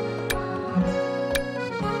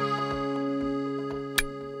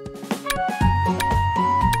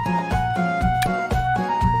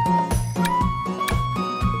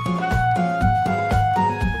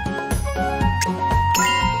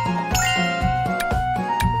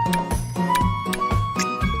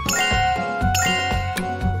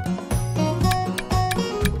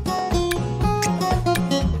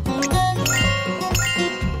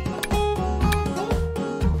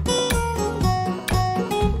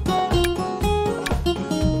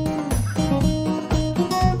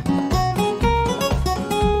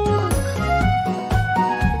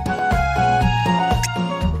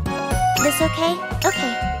 This okay?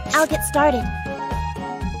 Okay, I'll get started.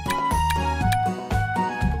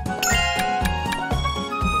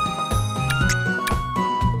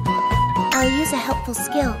 I'll use a helpful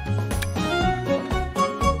skill.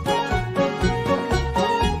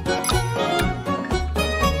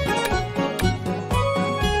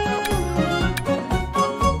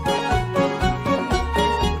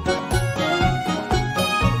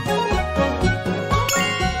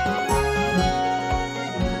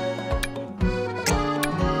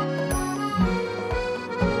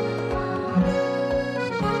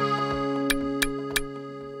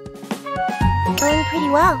 Going pretty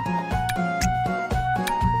well.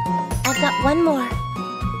 I've got one more.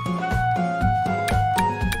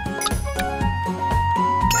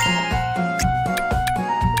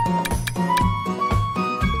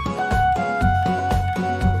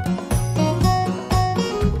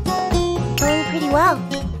 Going pretty well.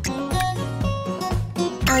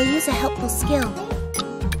 I'll use a helpful skill.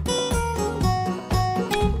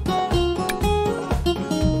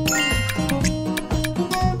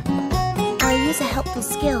 Use a helpful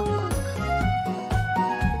skill.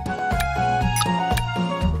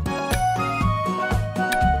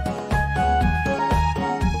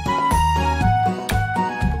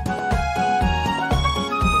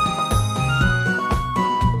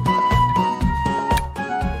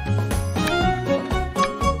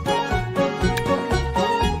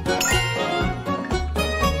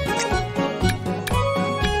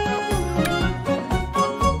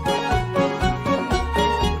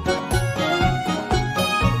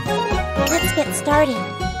 Let's get started.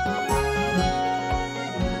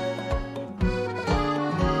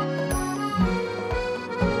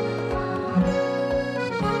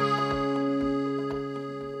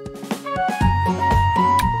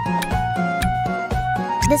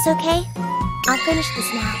 This okay? I'll finish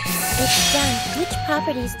this now. It's done. Which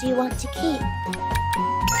properties do you want to keep?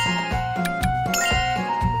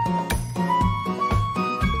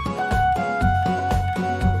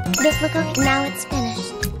 This look okay? Now it's finished.